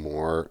to be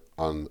more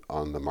on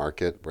the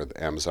market where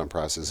the Amazon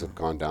prices have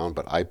gone down.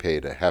 But I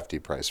paid a hefty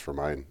price for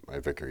my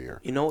Vicar year.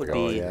 You know, what would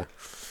Oh, be yeah.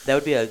 that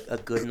would be a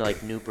good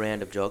like new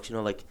brand of jokes. You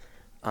know, like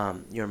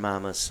your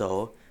mama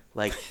so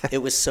like it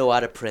was so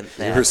out of print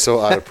You that were so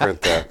out of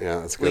print that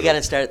that's good. we got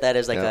to start that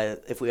as like Yeah.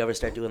 if we ever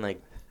start doing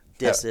like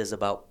disses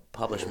about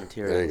published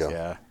materials. There you go.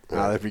 Yeah,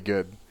 that'd be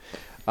good.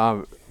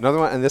 Another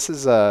one, and this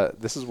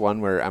is one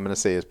where I'm going to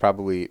say is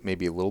probably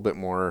maybe a little bit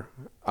more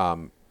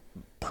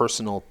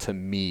personal to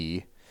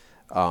me,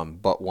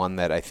 but one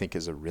that I think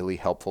is a really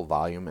helpful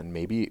volume and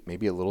maybe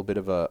a little bit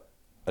of a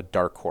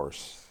dark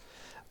horse,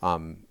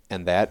 and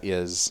that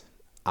is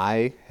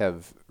I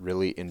have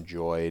really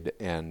enjoyed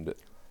and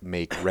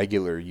make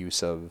regular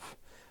use of,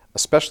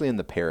 especially in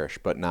the parish,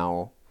 but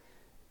now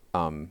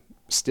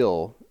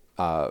still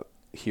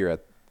here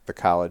at the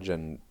college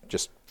and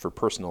just for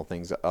personal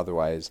things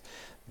otherwise,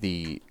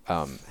 the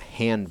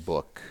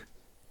handbook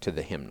to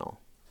the hymnal,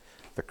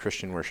 the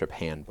Christian Worship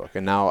Handbook.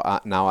 And now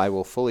I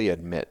will fully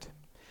admit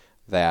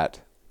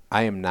that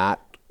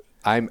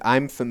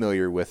I'm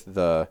familiar with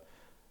the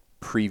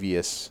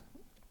previous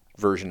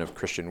version of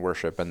Christian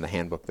Worship and the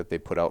handbook that they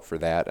put out for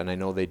that. And I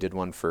know they did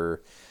one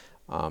for,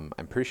 I'm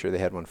pretty sure they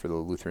had one for the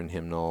Lutheran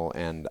hymnal,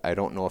 and I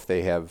don't know if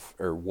they have,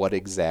 or what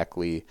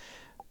exactly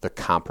the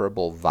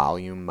comparable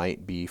volume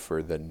might be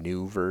for the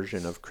new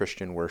version of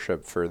Christian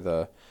Worship for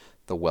the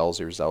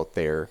Welsers out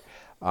there,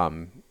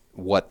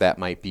 what that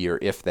might be or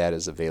if that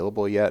is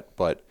available yet.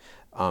 But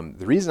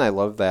the reason I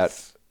love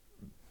that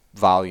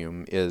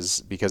volume is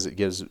because it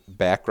gives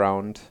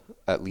background,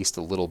 at least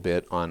a little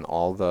bit, on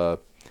all the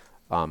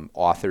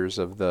authors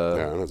of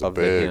Yeah, and it's a the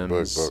big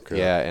hymns, book, yeah.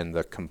 yeah, and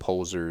the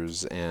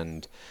composers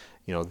and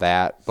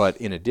that. But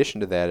in addition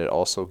to that, it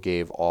also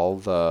gave all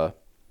the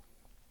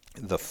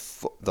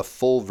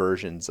full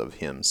versions of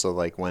hymns. So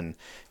like when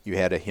you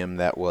had a hymn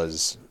that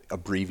was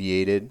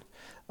abbreviated,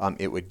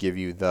 it would give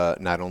you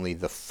not only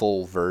the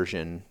full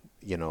version,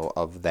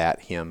 of that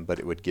hymn, but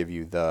it would give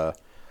you the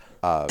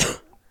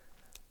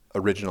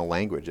original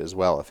language as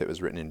well. If it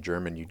was written in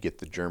German, you'd get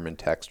the German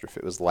text, or if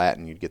it was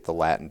Latin, you'd get the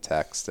Latin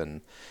text.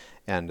 And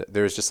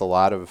there's just a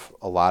lot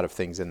of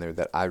things in there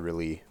that I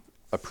really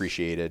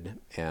appreciated,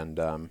 and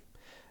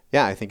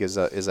I think is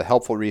a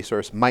helpful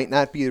resource. Might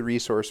not be a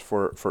resource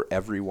for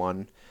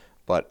everyone,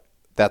 but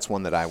that's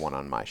one that I want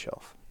on my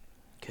shelf.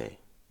 Okay,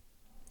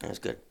 that's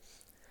good.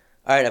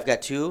 All right, I've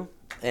got two,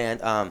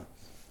 and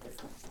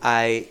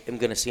I am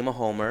going to seem a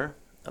homer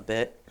a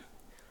bit.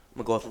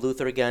 I'm going to go with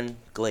Luther again,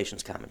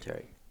 Galatians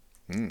commentary.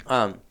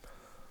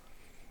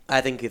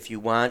 I think if you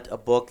want a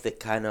book that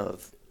kind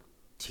of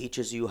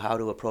teaches you how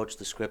to approach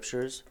the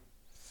scriptures,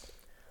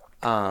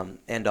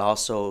 and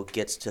also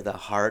gets to the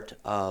heart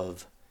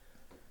of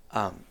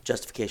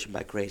justification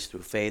by grace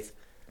through faith.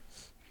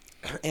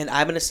 And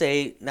I'm going to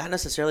say not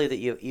necessarily that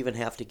you even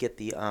have to get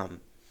the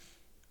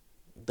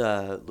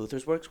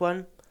Luther's Works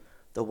one.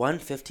 The one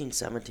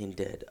 1517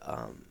 did.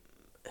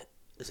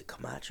 Is it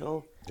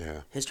Camacho?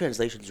 Yeah. His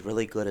translation is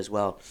really good as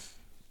well.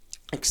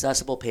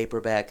 Accessible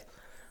paperback.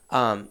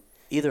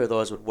 Either of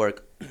those would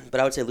work. But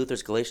I would say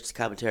Luther's Galatians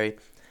commentary,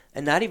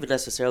 and not even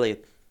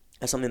necessarily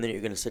as something that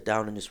you're going to sit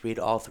down and just read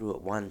all through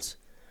at once.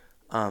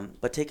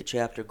 But take a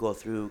chapter, go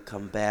through,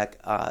 come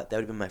back. That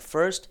would be my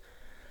first.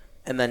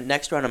 And then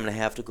next round, I'm going to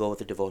have to go with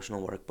the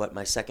devotional work. But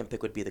my second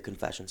pick would be the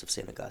Confessions of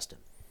St. Augustine.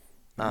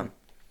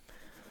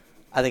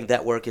 I think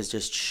that work has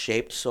just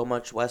shaped so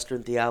much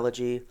Western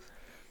theology,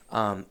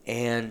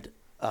 and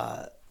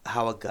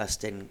how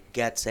Augustine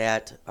gets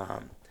at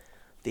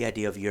the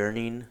idea of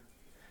yearning,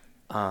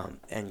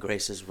 and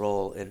Grace's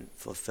role in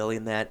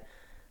fulfilling that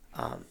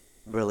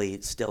really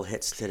still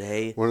hits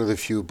today. One of the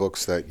few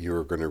books that you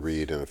were going to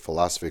read in a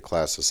philosophy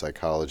class, a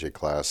psychology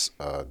class,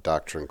 a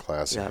doctrine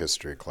class, a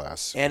history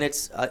class. And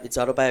it's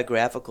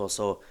autobiographical,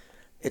 so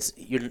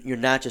you're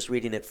not just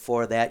reading it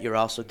for that. You're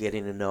also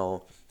getting to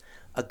know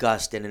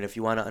Augustine, and if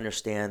you want to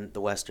understand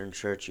the Western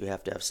Church, you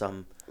have to have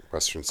some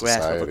Western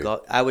grasp society.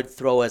 of I would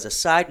throw as a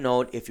side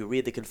note, if you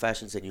read the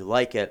Confessions and you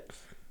like it,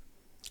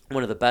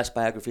 one of the best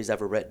biographies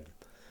ever written,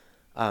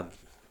 kind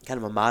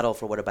of a model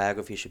for what a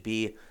biography should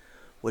be,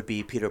 would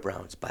be Peter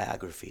Brown's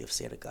biography of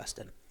St.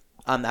 Augustine.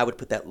 I would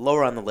put that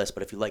lower on the list,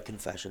 but if you like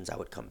Confessions, I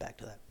would come back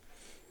to that.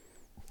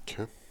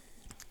 Okay.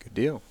 Good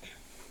deal.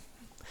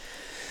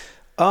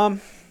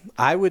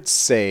 I would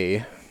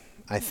say,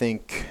 I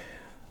think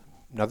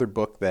another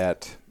book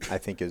that I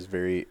think is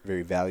very,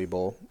 very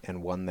valuable,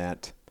 and one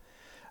that,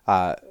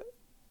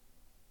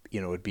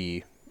 would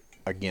be,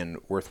 again,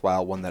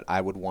 worthwhile, one that I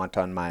would want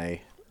on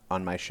my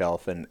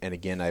shelf. And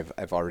again,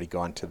 I've already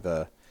gone to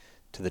the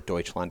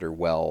Deutschlander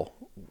well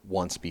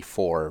once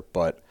before,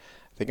 but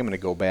I think I'm going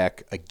to go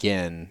back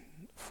again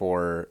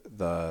for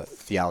the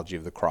Theology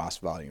of the Cross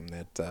volume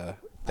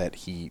that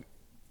he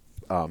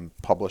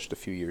published a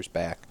few years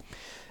back.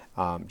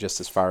 Just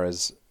as far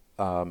as,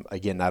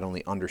 again, not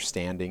only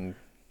understanding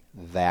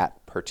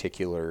that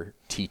particular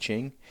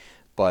teaching,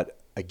 but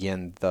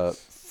again, the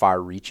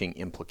far-reaching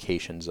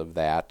implications of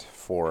that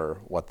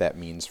for what that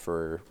means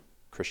for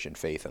Christian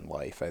faith and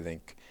life. I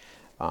think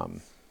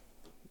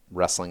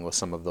wrestling with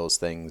some of those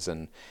things,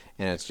 and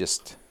it's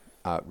just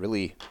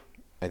really,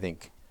 I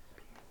think,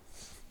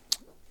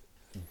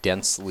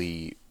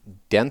 densely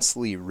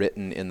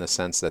written in the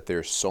sense that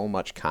there's so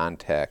much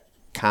content,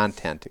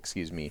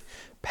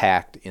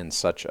 packed in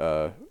such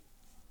a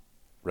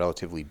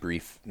relatively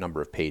brief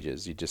number of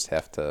pages. You just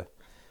have to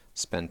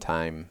spend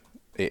time.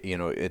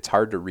 It's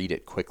hard to read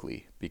it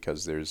quickly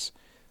because there's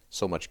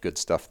so much good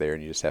stuff there,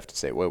 and you just have to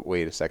say,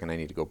 wait a second, I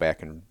need to go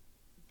back and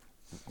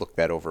look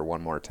that over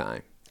one more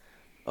time.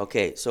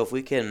 Okay, so if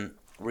we can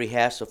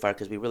rehash so far,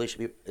 because we really should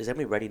be, is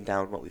everybody writing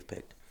down what we've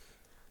picked?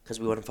 Because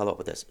we want to follow up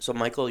with this. So,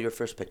 Michael, your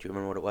first pick, do you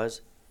remember what it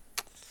was?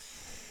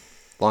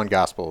 Law and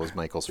Gospel was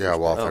Michael's first. Yeah,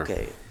 Walther.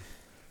 Okay.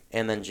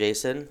 And then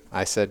Jason?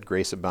 I said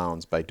Grace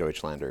Abounds by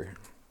Deutschlander.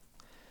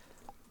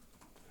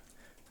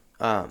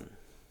 And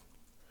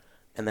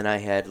then I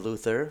had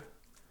Luther,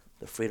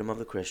 The Freedom of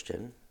the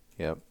Christian.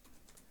 Yep.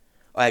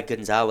 I had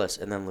Gonzalez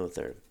and then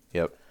Luther.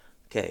 Yep.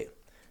 Okay.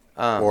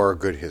 Or a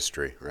good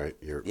history, right?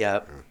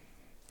 Yep.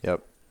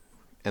 Yep.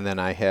 And then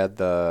I had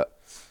the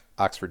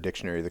Oxford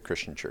Dictionary of the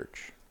Christian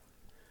Church.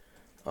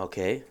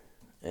 Okay.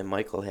 And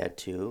Michael had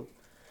two.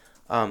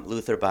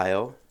 Luther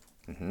Bio.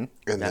 Mm-hmm.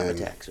 And then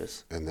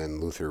Metaxas. And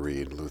then Luther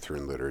Reed,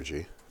 Lutheran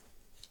Liturgy.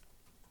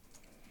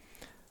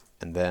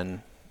 And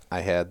then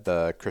I had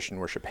the Christian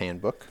Worship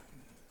Handbook.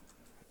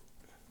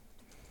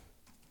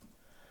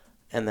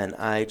 And then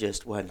I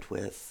just went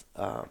with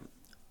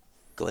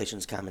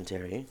Galatians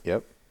Commentary.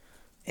 Yep.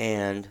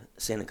 And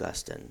St.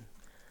 Augustine.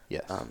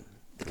 Yes.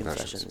 The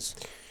Confessions.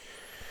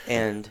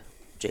 And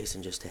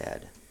Jason just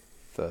had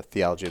The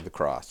Theology of the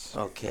Cross.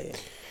 Okay.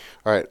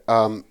 All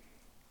right.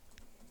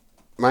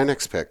 My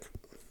next pick,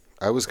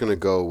 I was going to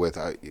go with,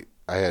 I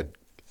had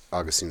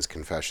Augustine's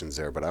Confessions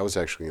there, but I was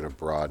actually going to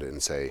broaden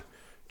and say,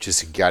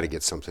 just you got to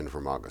get something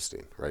from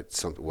Augustine, right?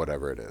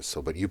 Whatever it is.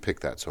 So, but you pick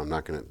that, so I'm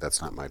not going to,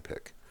 that's not my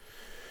pick.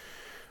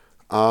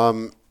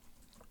 I'm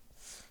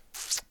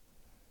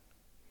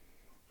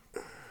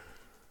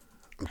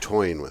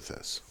toying with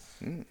this.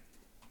 I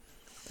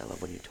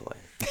love when you toy.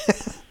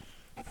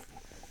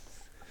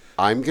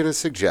 I'm going to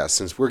suggest,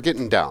 since we're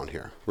getting down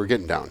here,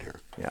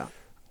 Yeah.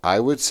 I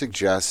would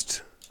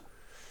suggest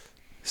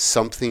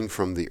something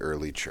from the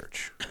early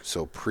church.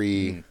 So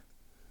pre-Augustine.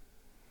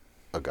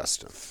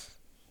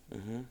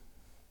 Mm-hmm.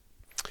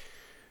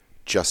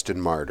 Justin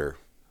Martyr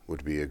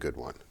would be a good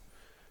one.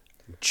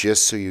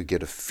 Just so you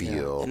get a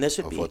feel And this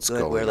would of be what's good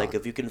going where, on. like,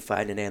 if you can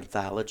find an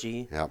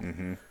anthology Yep.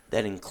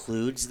 that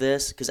includes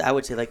this, because I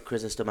would say, like,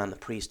 Chrysostom on the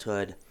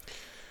priesthood,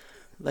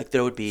 Like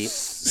there would be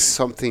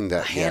something a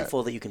that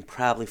handful that you can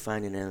probably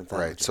find in an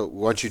anthology. Right. So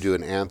once you do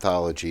an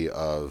anthology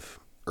of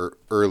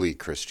early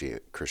Christian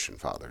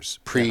fathers,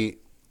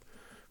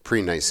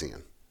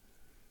 pre-Nicene,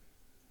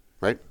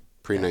 right? You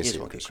Pre-Nicene. just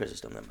won't get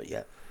Chrysostom then, but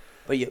yeah.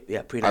 But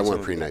yeah, pre-Nicene. I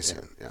went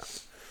pre-Nicene, yeah.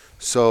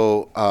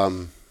 So,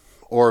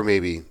 or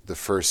maybe the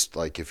first,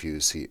 like if you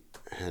see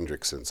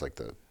Hendrickson's, like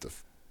the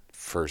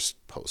first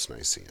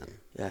post-Nicene.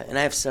 Yeah, and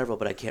I have several,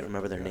 but I can't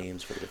remember their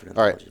names for the different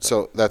All anthologies. right,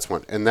 so that's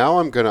one. And now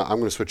I'm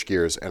gonna switch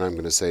gears, and I'm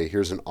gonna say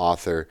here's an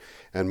author,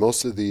 and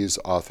most of these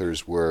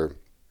authors were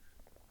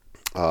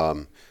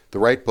the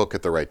right book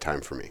at the right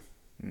time for me,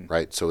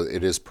 right? So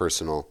it is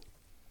personal.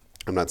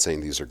 I'm not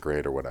saying these are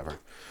great or whatever.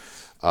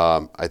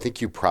 I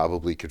think you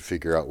probably could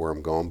figure out where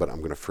I'm going, but I'm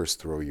going to first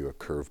throw you a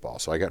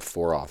curveball. So I got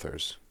 4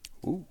 authors.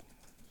 Ooh.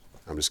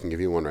 I'm just going to give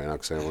you one right now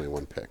because I have only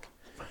one pick.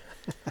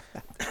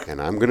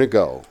 And I'm going to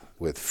go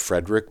with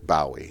Frederick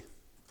Bowie,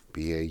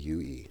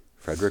 B-A-U-E,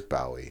 Frederick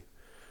Bowie,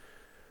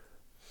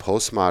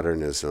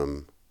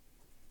 Postmodernism,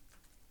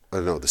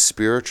 the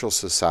Spiritual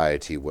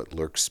Society, What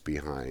Lurks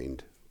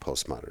Behind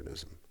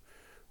Postmodernism,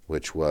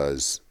 which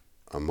was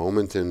a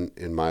moment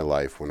in my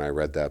life when I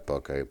read that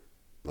book.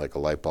 Like a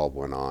light bulb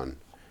went on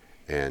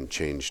and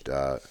changed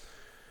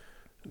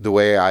the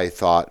way I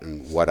thought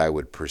and what I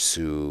would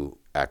pursue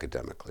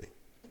academically.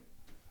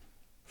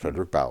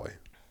 Frederick Bowie,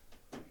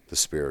 The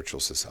Spiritual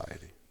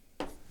Society.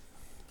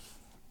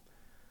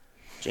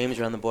 James,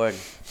 you're on the board.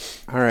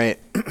 All right.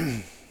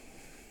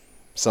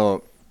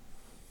 So,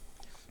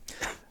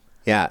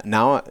 yeah,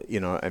 now,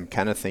 I'm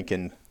kind of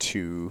thinking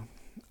to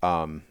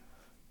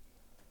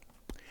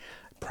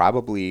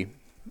probably,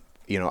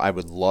 I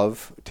would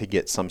love to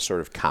get some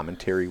sort of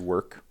commentary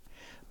work,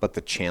 but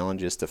the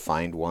challenge is to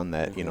find one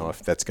that,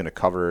 if that's going to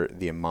cover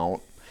the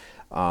amount.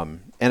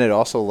 And I'd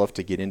also love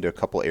to get into a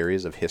couple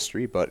areas of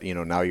history, but,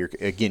 now you're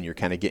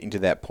kind of getting to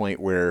that point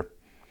where,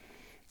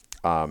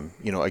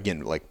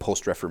 again, like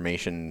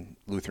post-Reformation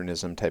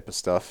Lutheranism type of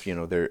stuff,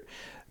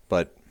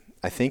 but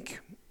I think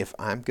if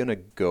I'm going to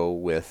go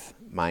with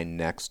my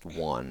next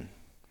one,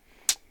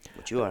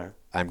 Which you are.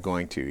 I'm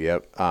going to,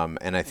 yep.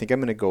 And I think I'm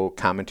going to go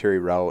commentary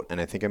route, and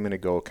I think I'm going to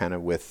go kind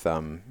of with,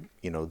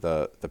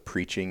 the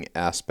preaching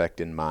aspect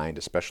in mind,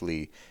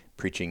 especially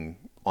preaching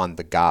on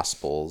the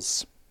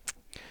Gospels.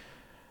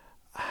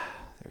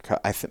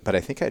 But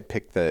I think I'd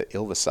pick the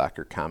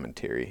Ylvisaker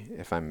commentary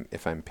if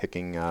I'm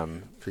picking.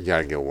 You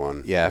gotta get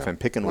one. Yeah, if I'm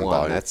picking one,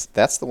 volume.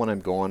 that's the one I'm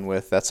going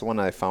with. That's the one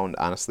I found,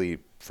 honestly,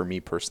 for me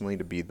personally,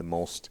 to be the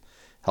most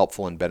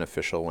helpful and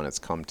beneficial when it's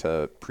come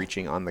to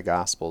preaching on the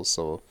Gospels.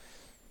 So,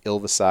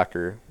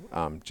 Ylvisaker,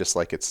 just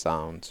like it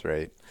sounds,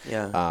 right?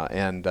 Yeah.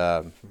 And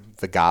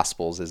the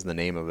Gospels is the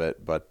name of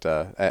it. But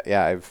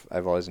yeah,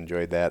 I've always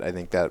enjoyed that. I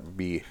think that would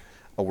be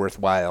a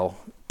worthwhile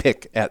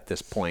pick at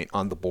this point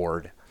on the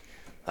board.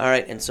 All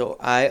right, and so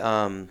I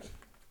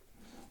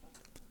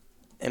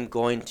am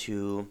going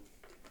to.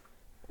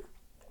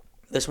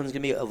 This one's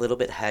going to be a little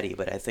bit heady,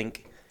 but I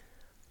think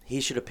he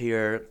should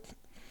appear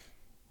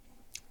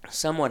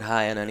somewhat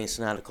high on any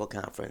synodical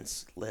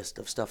conference list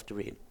of stuff to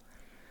read.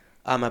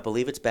 I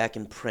believe it's back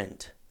in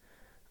print.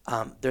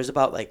 There's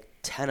about like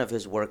 10 of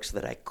his works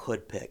that I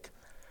could pick,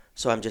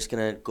 so I'm just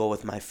going to go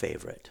with my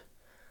favorite.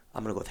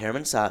 I'm going to go with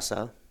Hermann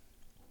Sasse,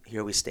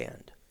 Here We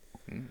Stand.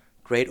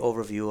 Great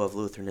overview of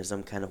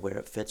Lutheranism, kind of where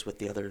it fits with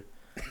the other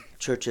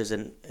churches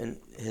and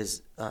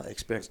his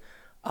experience.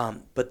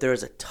 But there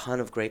is a ton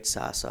of great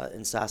Sasse,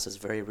 and Sasse is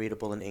very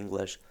readable in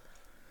English.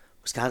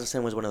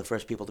 Wisconsin was one of the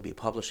first people to be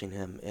publishing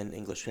him in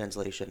English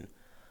translation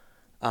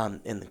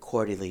in the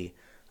Quarterly.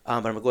 But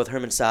I'm going to go with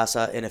Hermann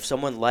Sasse, and if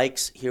someone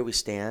likes Here We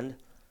Stand,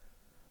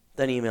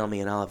 then email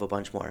me and I'll have a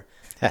bunch more.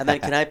 And then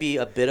can I be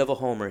a bit of a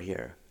homer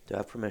here? Do I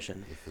have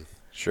permission?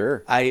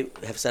 Sure. I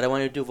have said I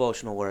want to do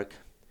devotional work,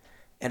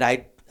 and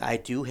I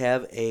do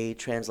have a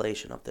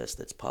translation of this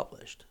that's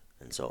published.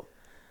 And so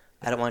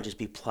I don't want to just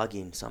be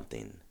plugging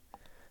something.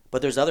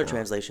 But there's other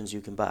translations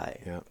you can buy.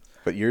 Yeah.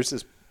 But yours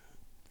is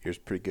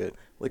pretty good.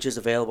 Which is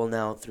available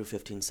now through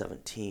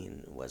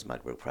 1517 was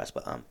Magdeburg Press.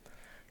 But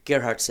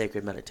Gerhardt's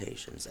Sacred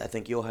Meditations. I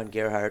think Johann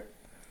Gerhardt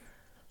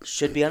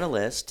should be on a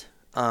list.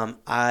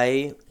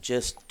 I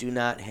just do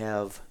not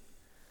have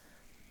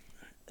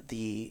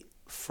the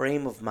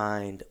frame of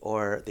mind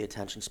or the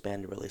attention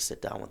span to really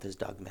sit down with his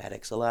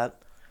dogmatics a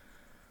lot.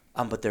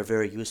 But they're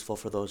very useful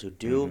for those who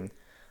do.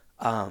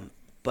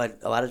 But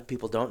a lot of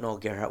people don't know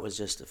Gerhardt was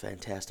just a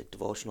fantastic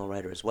devotional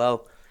writer as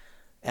well.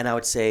 And I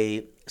would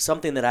say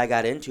something that I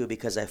got into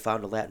because I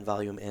found a Latin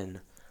volume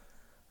in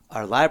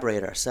our library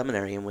at our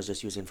seminary and was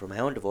just using for my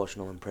own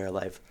devotional and prayer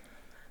life.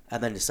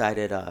 And then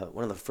decided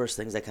one of the first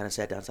things I kind of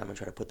sat down, so I'm going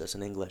to try to put this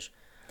in English.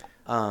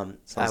 I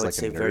would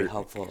say very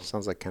helpful.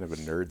 Sounds like kind of a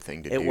nerd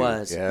thing to do. It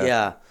was,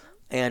 yeah.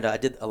 And I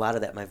did a lot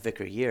of that my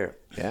vicar year.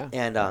 Yeah.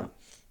 And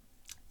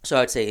so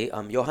I would say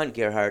Johann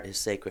Gerhardt, his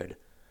Sacred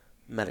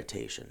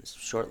Meditations,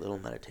 short little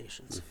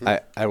meditations.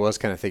 I was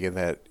kind of thinking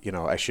that,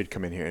 I should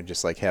come in here and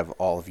just like have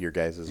all of your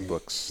guys'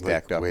 books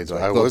stacked up. wait,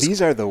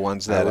 These are the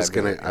ones that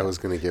I was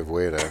gonna give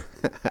way to,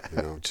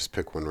 just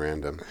pick one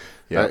random.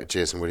 Yeah. All right,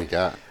 Jason, what do you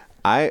got?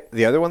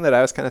 The other one that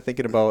I was kind of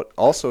thinking about,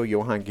 also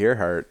Johann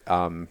Gerhardt,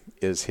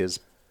 is his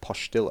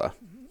Postilla.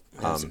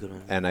 That's a good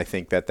one. And I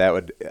think that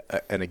would,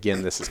 and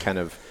again, this is kind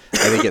of,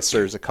 I think it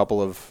serves a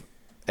couple of,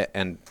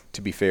 and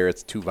to be fair,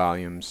 it's 2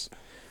 volumes.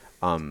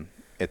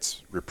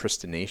 It's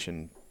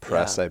Repristination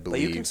Press, Yeah, I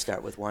believe. But you can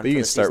start with one. But you for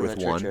can the start season with of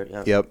the one. church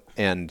here, Yep.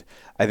 And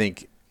I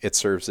think it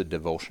serves a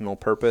devotional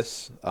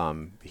purpose.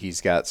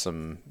 He's got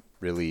some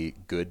really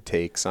good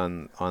takes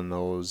on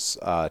those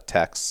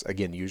texts.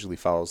 Again, usually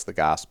follows the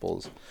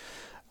Gospels.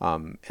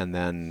 And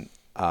then,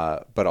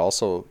 but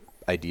also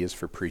ideas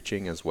for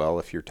preaching as well,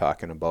 if you're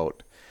talking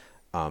about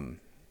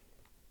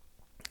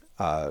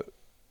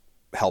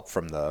help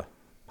from the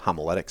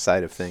homiletic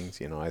side of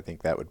things. I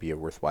think that would be a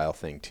worthwhile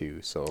thing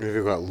too. So If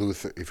you got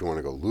Luther, if you want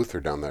to go Luther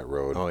down that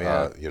road, Oh,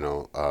 yeah.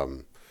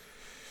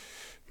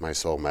 My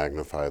Soul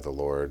Magnify the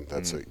Lord.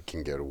 That's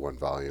can get a 1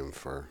 volume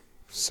for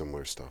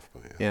similar stuff.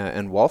 But yeah,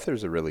 and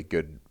Walther's a really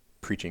good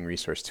preaching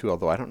resource too.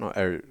 Although I don't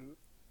know,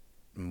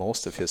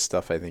 most of his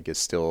stuff I think is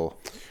still.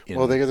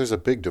 Well, there's a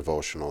big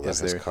devotional that Is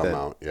has there come that-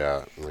 out.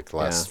 Yeah, like the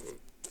last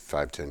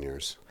 5-10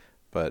 years.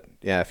 But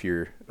yeah, if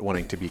you're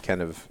wanting to be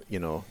kind of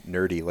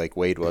nerdy like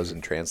Wade was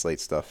and translate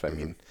stuff, I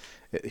mean,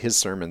 his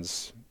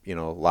sermons, a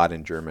lot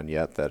in German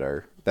yet that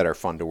are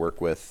fun to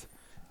work with,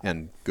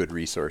 and good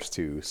resource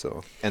too.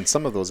 So, and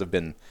some of those have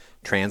been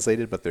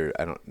translated, but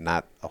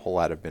not a whole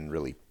lot have been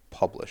really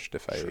published,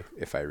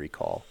 if I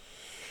recall.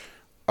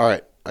 All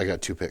right, I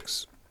got 2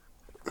 picks.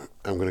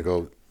 I'm going to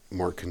go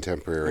more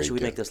contemporary. Should we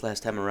make this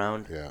last time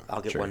around? Yeah. I'll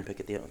get Sure. one pick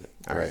at the end.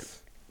 All right.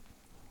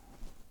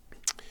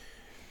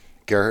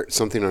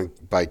 Something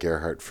by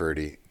Gerhard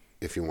Forde,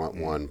 if you want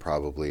one,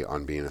 probably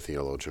on being a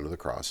theologian of the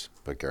cross.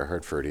 But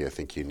Gerhard Forde, I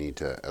think you need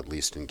to at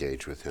least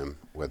engage with him,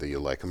 whether you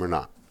like him or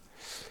not.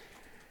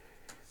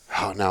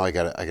 Oh, now I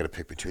gotta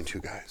pick between 2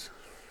 guys.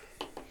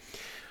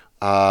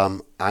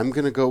 I'm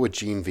gonna go with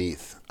Gene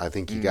Veith. I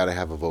think you gotta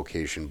have a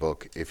vocation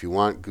book. If you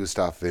want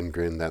Gustav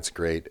Wingren, that's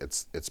great.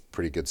 It's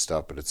pretty good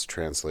stuff, but it's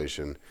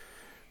translation.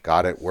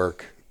 God at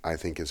Work, I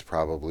think, is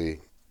probably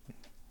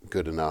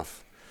good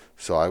enough.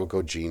 So I would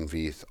go Gene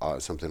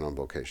Veith, something on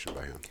vocation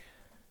by him.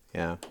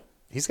 Yeah,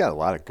 he's got a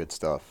lot of good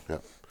stuff.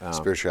 Yep.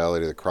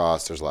 Spirituality of the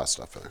Cross, there's a lot of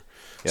stuff in there.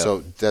 Yep. So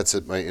that's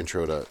my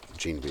intro to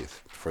Gene Veith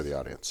for the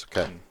audience.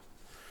 Okay,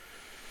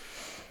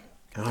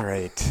 All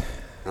right.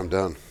 I'm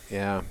done.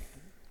 Yeah.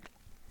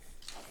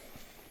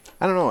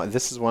 I don't know.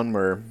 This is one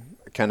where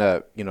kind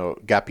of,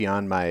 got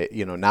beyond my,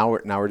 now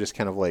we're just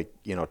kind of like,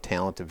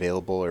 talent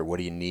available, or what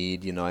do you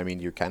need? I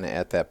mean, you're kind of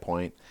at that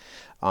point.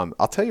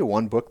 I'll tell you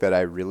one book that I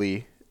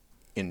really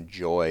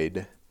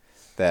enjoyed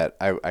that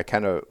I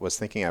kind of was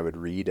thinking I would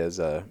read as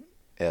a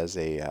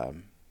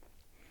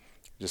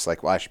just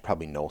like, well, I should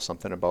probably know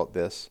something about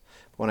this.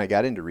 But when I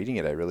got into reading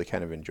it, I really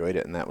kind of enjoyed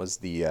it. And that was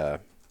the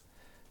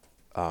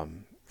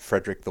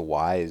Frederick the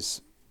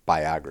Wise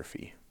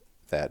biography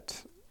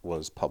that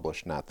was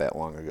published not that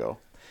long ago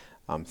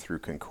through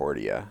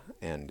Concordia.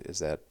 And is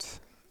that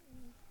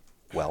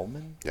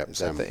Wellman? Yep, Is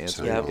that the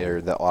answer? Yep.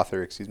 Or the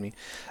author, excuse me.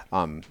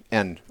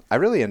 And I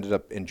really ended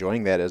up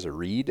enjoying that as a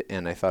read,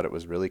 and I thought it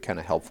was really kind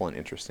of helpful and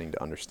interesting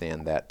to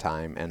understand that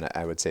time. And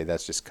I would say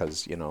that's just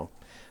because,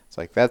 it's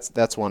like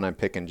that's one I'm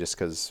picking just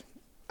because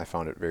I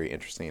found it very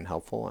interesting and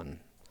helpful. And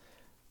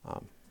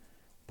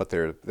but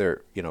there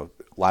a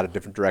lot of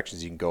different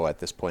directions you can go at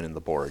this point in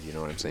the board. You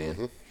know what I'm saying?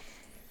 Mm-hmm.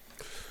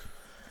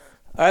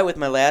 All right, with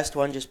my last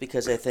one, just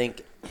because I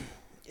think,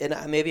 and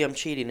maybe I'm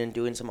cheating and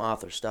doing some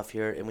author stuff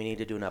here, and we need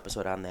to do an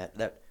episode on that.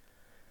 That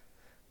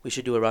we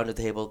should do around the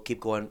table, keep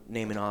going,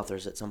 naming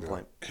authors at some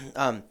point.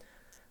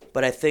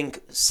 But I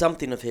think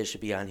something of his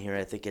should be on here.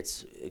 I think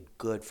it's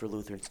good for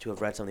Lutherans to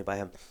have read something by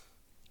him.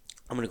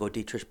 I'm going to go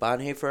Dietrich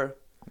Bonhoeffer,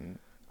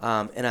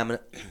 and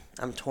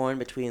I'm torn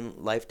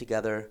between Life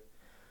Together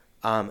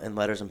and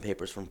Letters and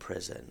Papers from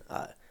Prison.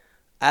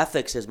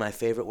 Ethics is my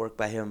favorite work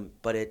by him,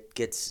 but it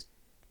gets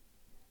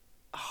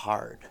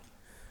hard.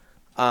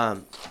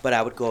 But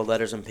I would go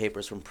Letters and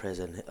Papers from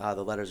Prison.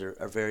 The letters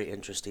are very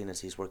interesting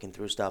as he's working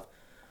through stuff.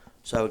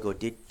 So I would go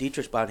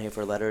Dietrich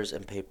Bonhoeffer, Letters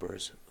and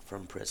Papers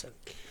from Prison.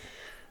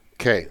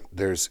 Okay,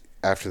 there's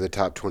after the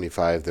top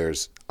 25,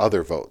 there's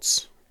other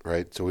votes,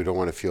 right? So we don't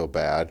want to feel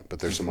bad, but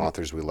there's some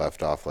authors we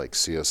left off, like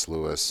C.S.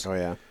 Lewis, Oh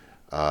yeah.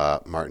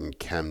 Martin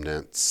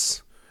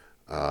Chemnitz.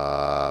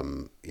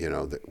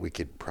 That we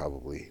could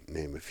probably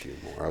name a few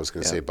more. I was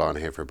going to say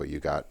Bonhoeffer, but you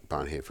got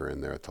Bonhoeffer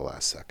in there at the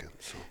last second.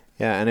 So.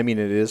 Yeah, and I mean,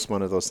 it is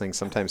one of those things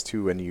sometimes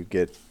too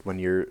when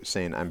you're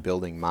saying I'm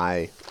building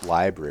my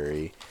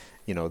library,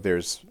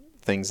 there's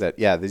things that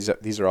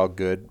these are all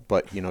good,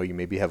 but you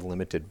maybe have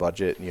limited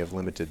budget and you have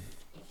limited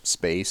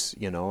space,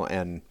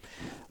 and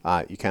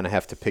you kind of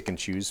have to pick and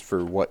choose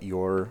for what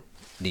your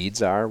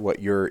needs are, what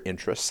your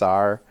interests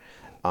are,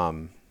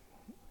 and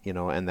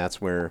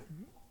that's where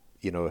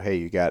hey,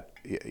 you got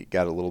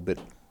a little bit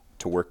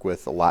to work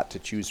with, a lot to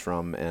choose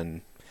from,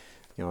 and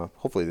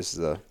hopefully this is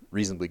a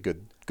reasonably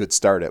good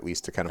start, at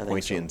least to kind of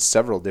point you in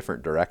several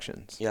different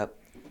directions. Yep.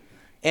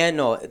 And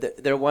no,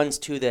 there are ones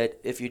too that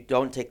if you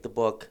don't take the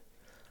book,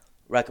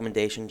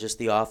 recommendation, just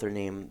the author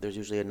name. There's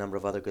usually a number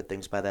of other good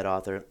things by that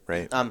author.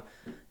 Right.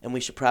 And we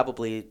should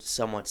probably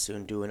somewhat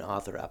soon do an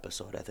author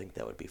episode. I think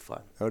that would be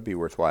fun. That would be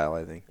worthwhile,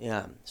 I think.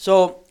 Yeah.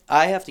 So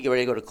I have to get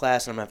ready to go to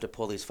class, and I'm going to have to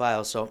pull these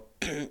files. So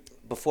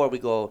before we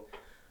go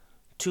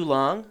too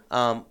long,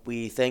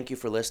 we thank you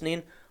for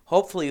listening.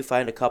 Hopefully you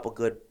find a couple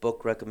good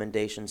book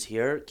recommendations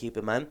here. Keep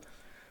in mind,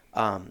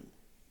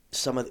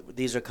 some of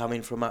these are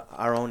coming from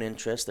our own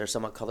interest. They're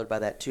somewhat colored by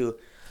that too.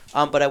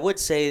 But I would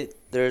say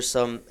there's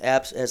some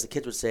apps, as the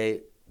kids would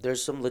say,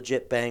 there's some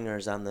legit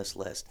bangers on this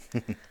list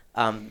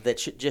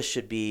that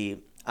should be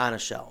on a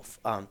shelf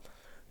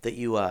that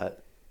you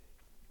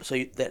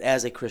that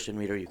as a Christian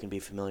reader you can be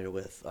familiar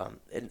with,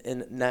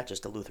 and not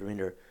just a Lutheran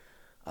reader.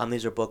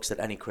 These are books that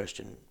any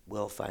Christian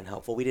will find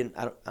helpful.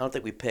 I don't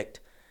think we picked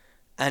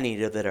any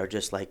that are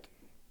just like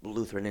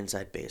Lutheran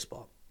inside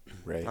baseball.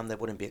 Right. That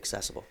wouldn't be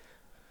accessible.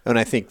 And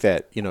I think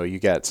that, you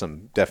got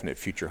some definite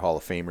future Hall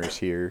of Famers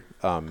here.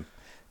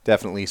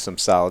 Definitely some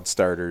solid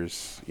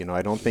starters.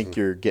 I don't think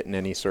you're getting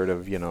any sort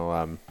of,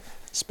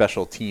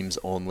 special teams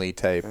only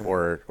type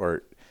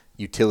or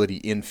utility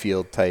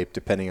infield type,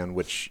 depending on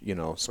which,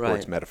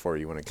 sports metaphor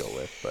you want to go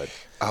with. But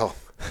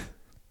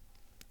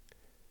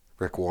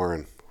Rick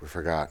Warren, we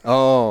forgot.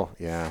 Oh,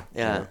 yeah.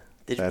 Yeah.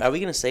 Are we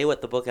going to say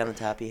what the book on the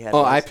top he had?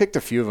 Oh, was? I picked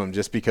a few of them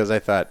just because I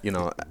thought,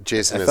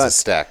 Jason has a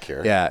stack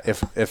here. Yeah,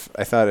 if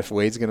I thought if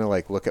Wade's gonna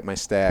look at my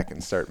stack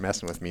and start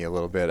messing with me a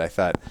little bit, I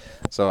thought.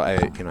 So I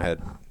had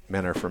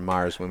Men Are From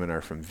Mars, Women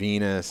Are From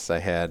Venus. I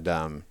had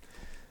Pia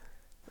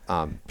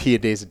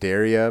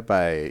Desideria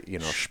by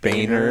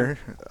Spener.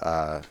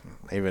 I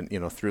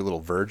even threw a little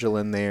Virgil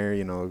in there.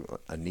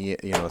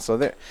 Aeneas. So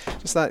there,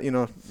 just thought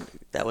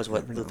that was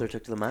what Luther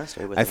took to the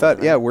monastery with I him, thought,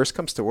 wasn't it? yeah, worst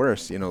comes to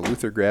worst.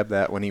 Luther grabbed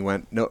that when he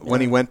went when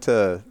he went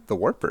to the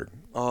Wartburg.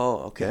 Oh,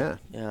 okay.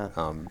 Yeah.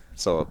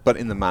 Yeah. But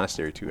in the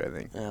monastery too, I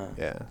think. Yeah.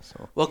 Yeah.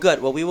 So. Well, good.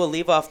 Well, we will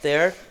leave off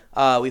there.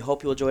 We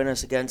hope you'll join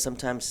us again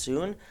sometime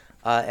soon,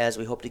 as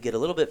we hope to get a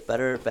little bit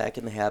better back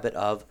in the habit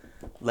of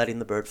letting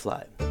the bird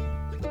fly.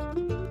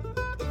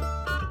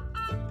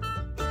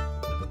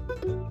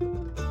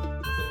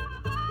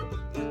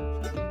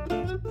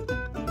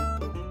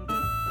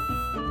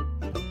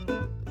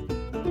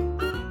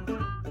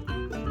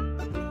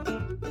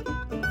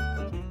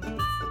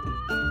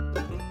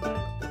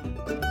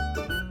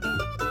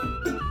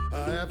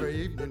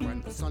 Every evening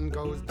when the sun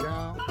goes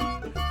down,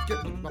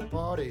 get with my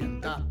party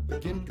and I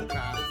begin to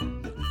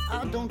clown.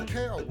 I don't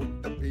care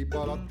what the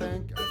people are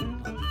thinking.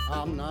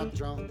 I'm not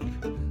drunk,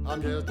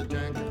 I'm just a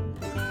drinking.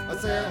 I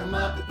set 'em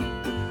up,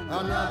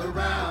 another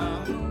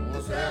round.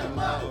 I set 'em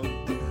up,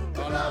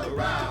 another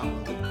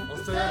round.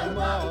 I set 'em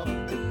up,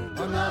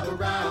 another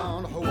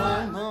round.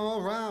 One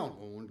more round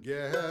won't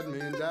get me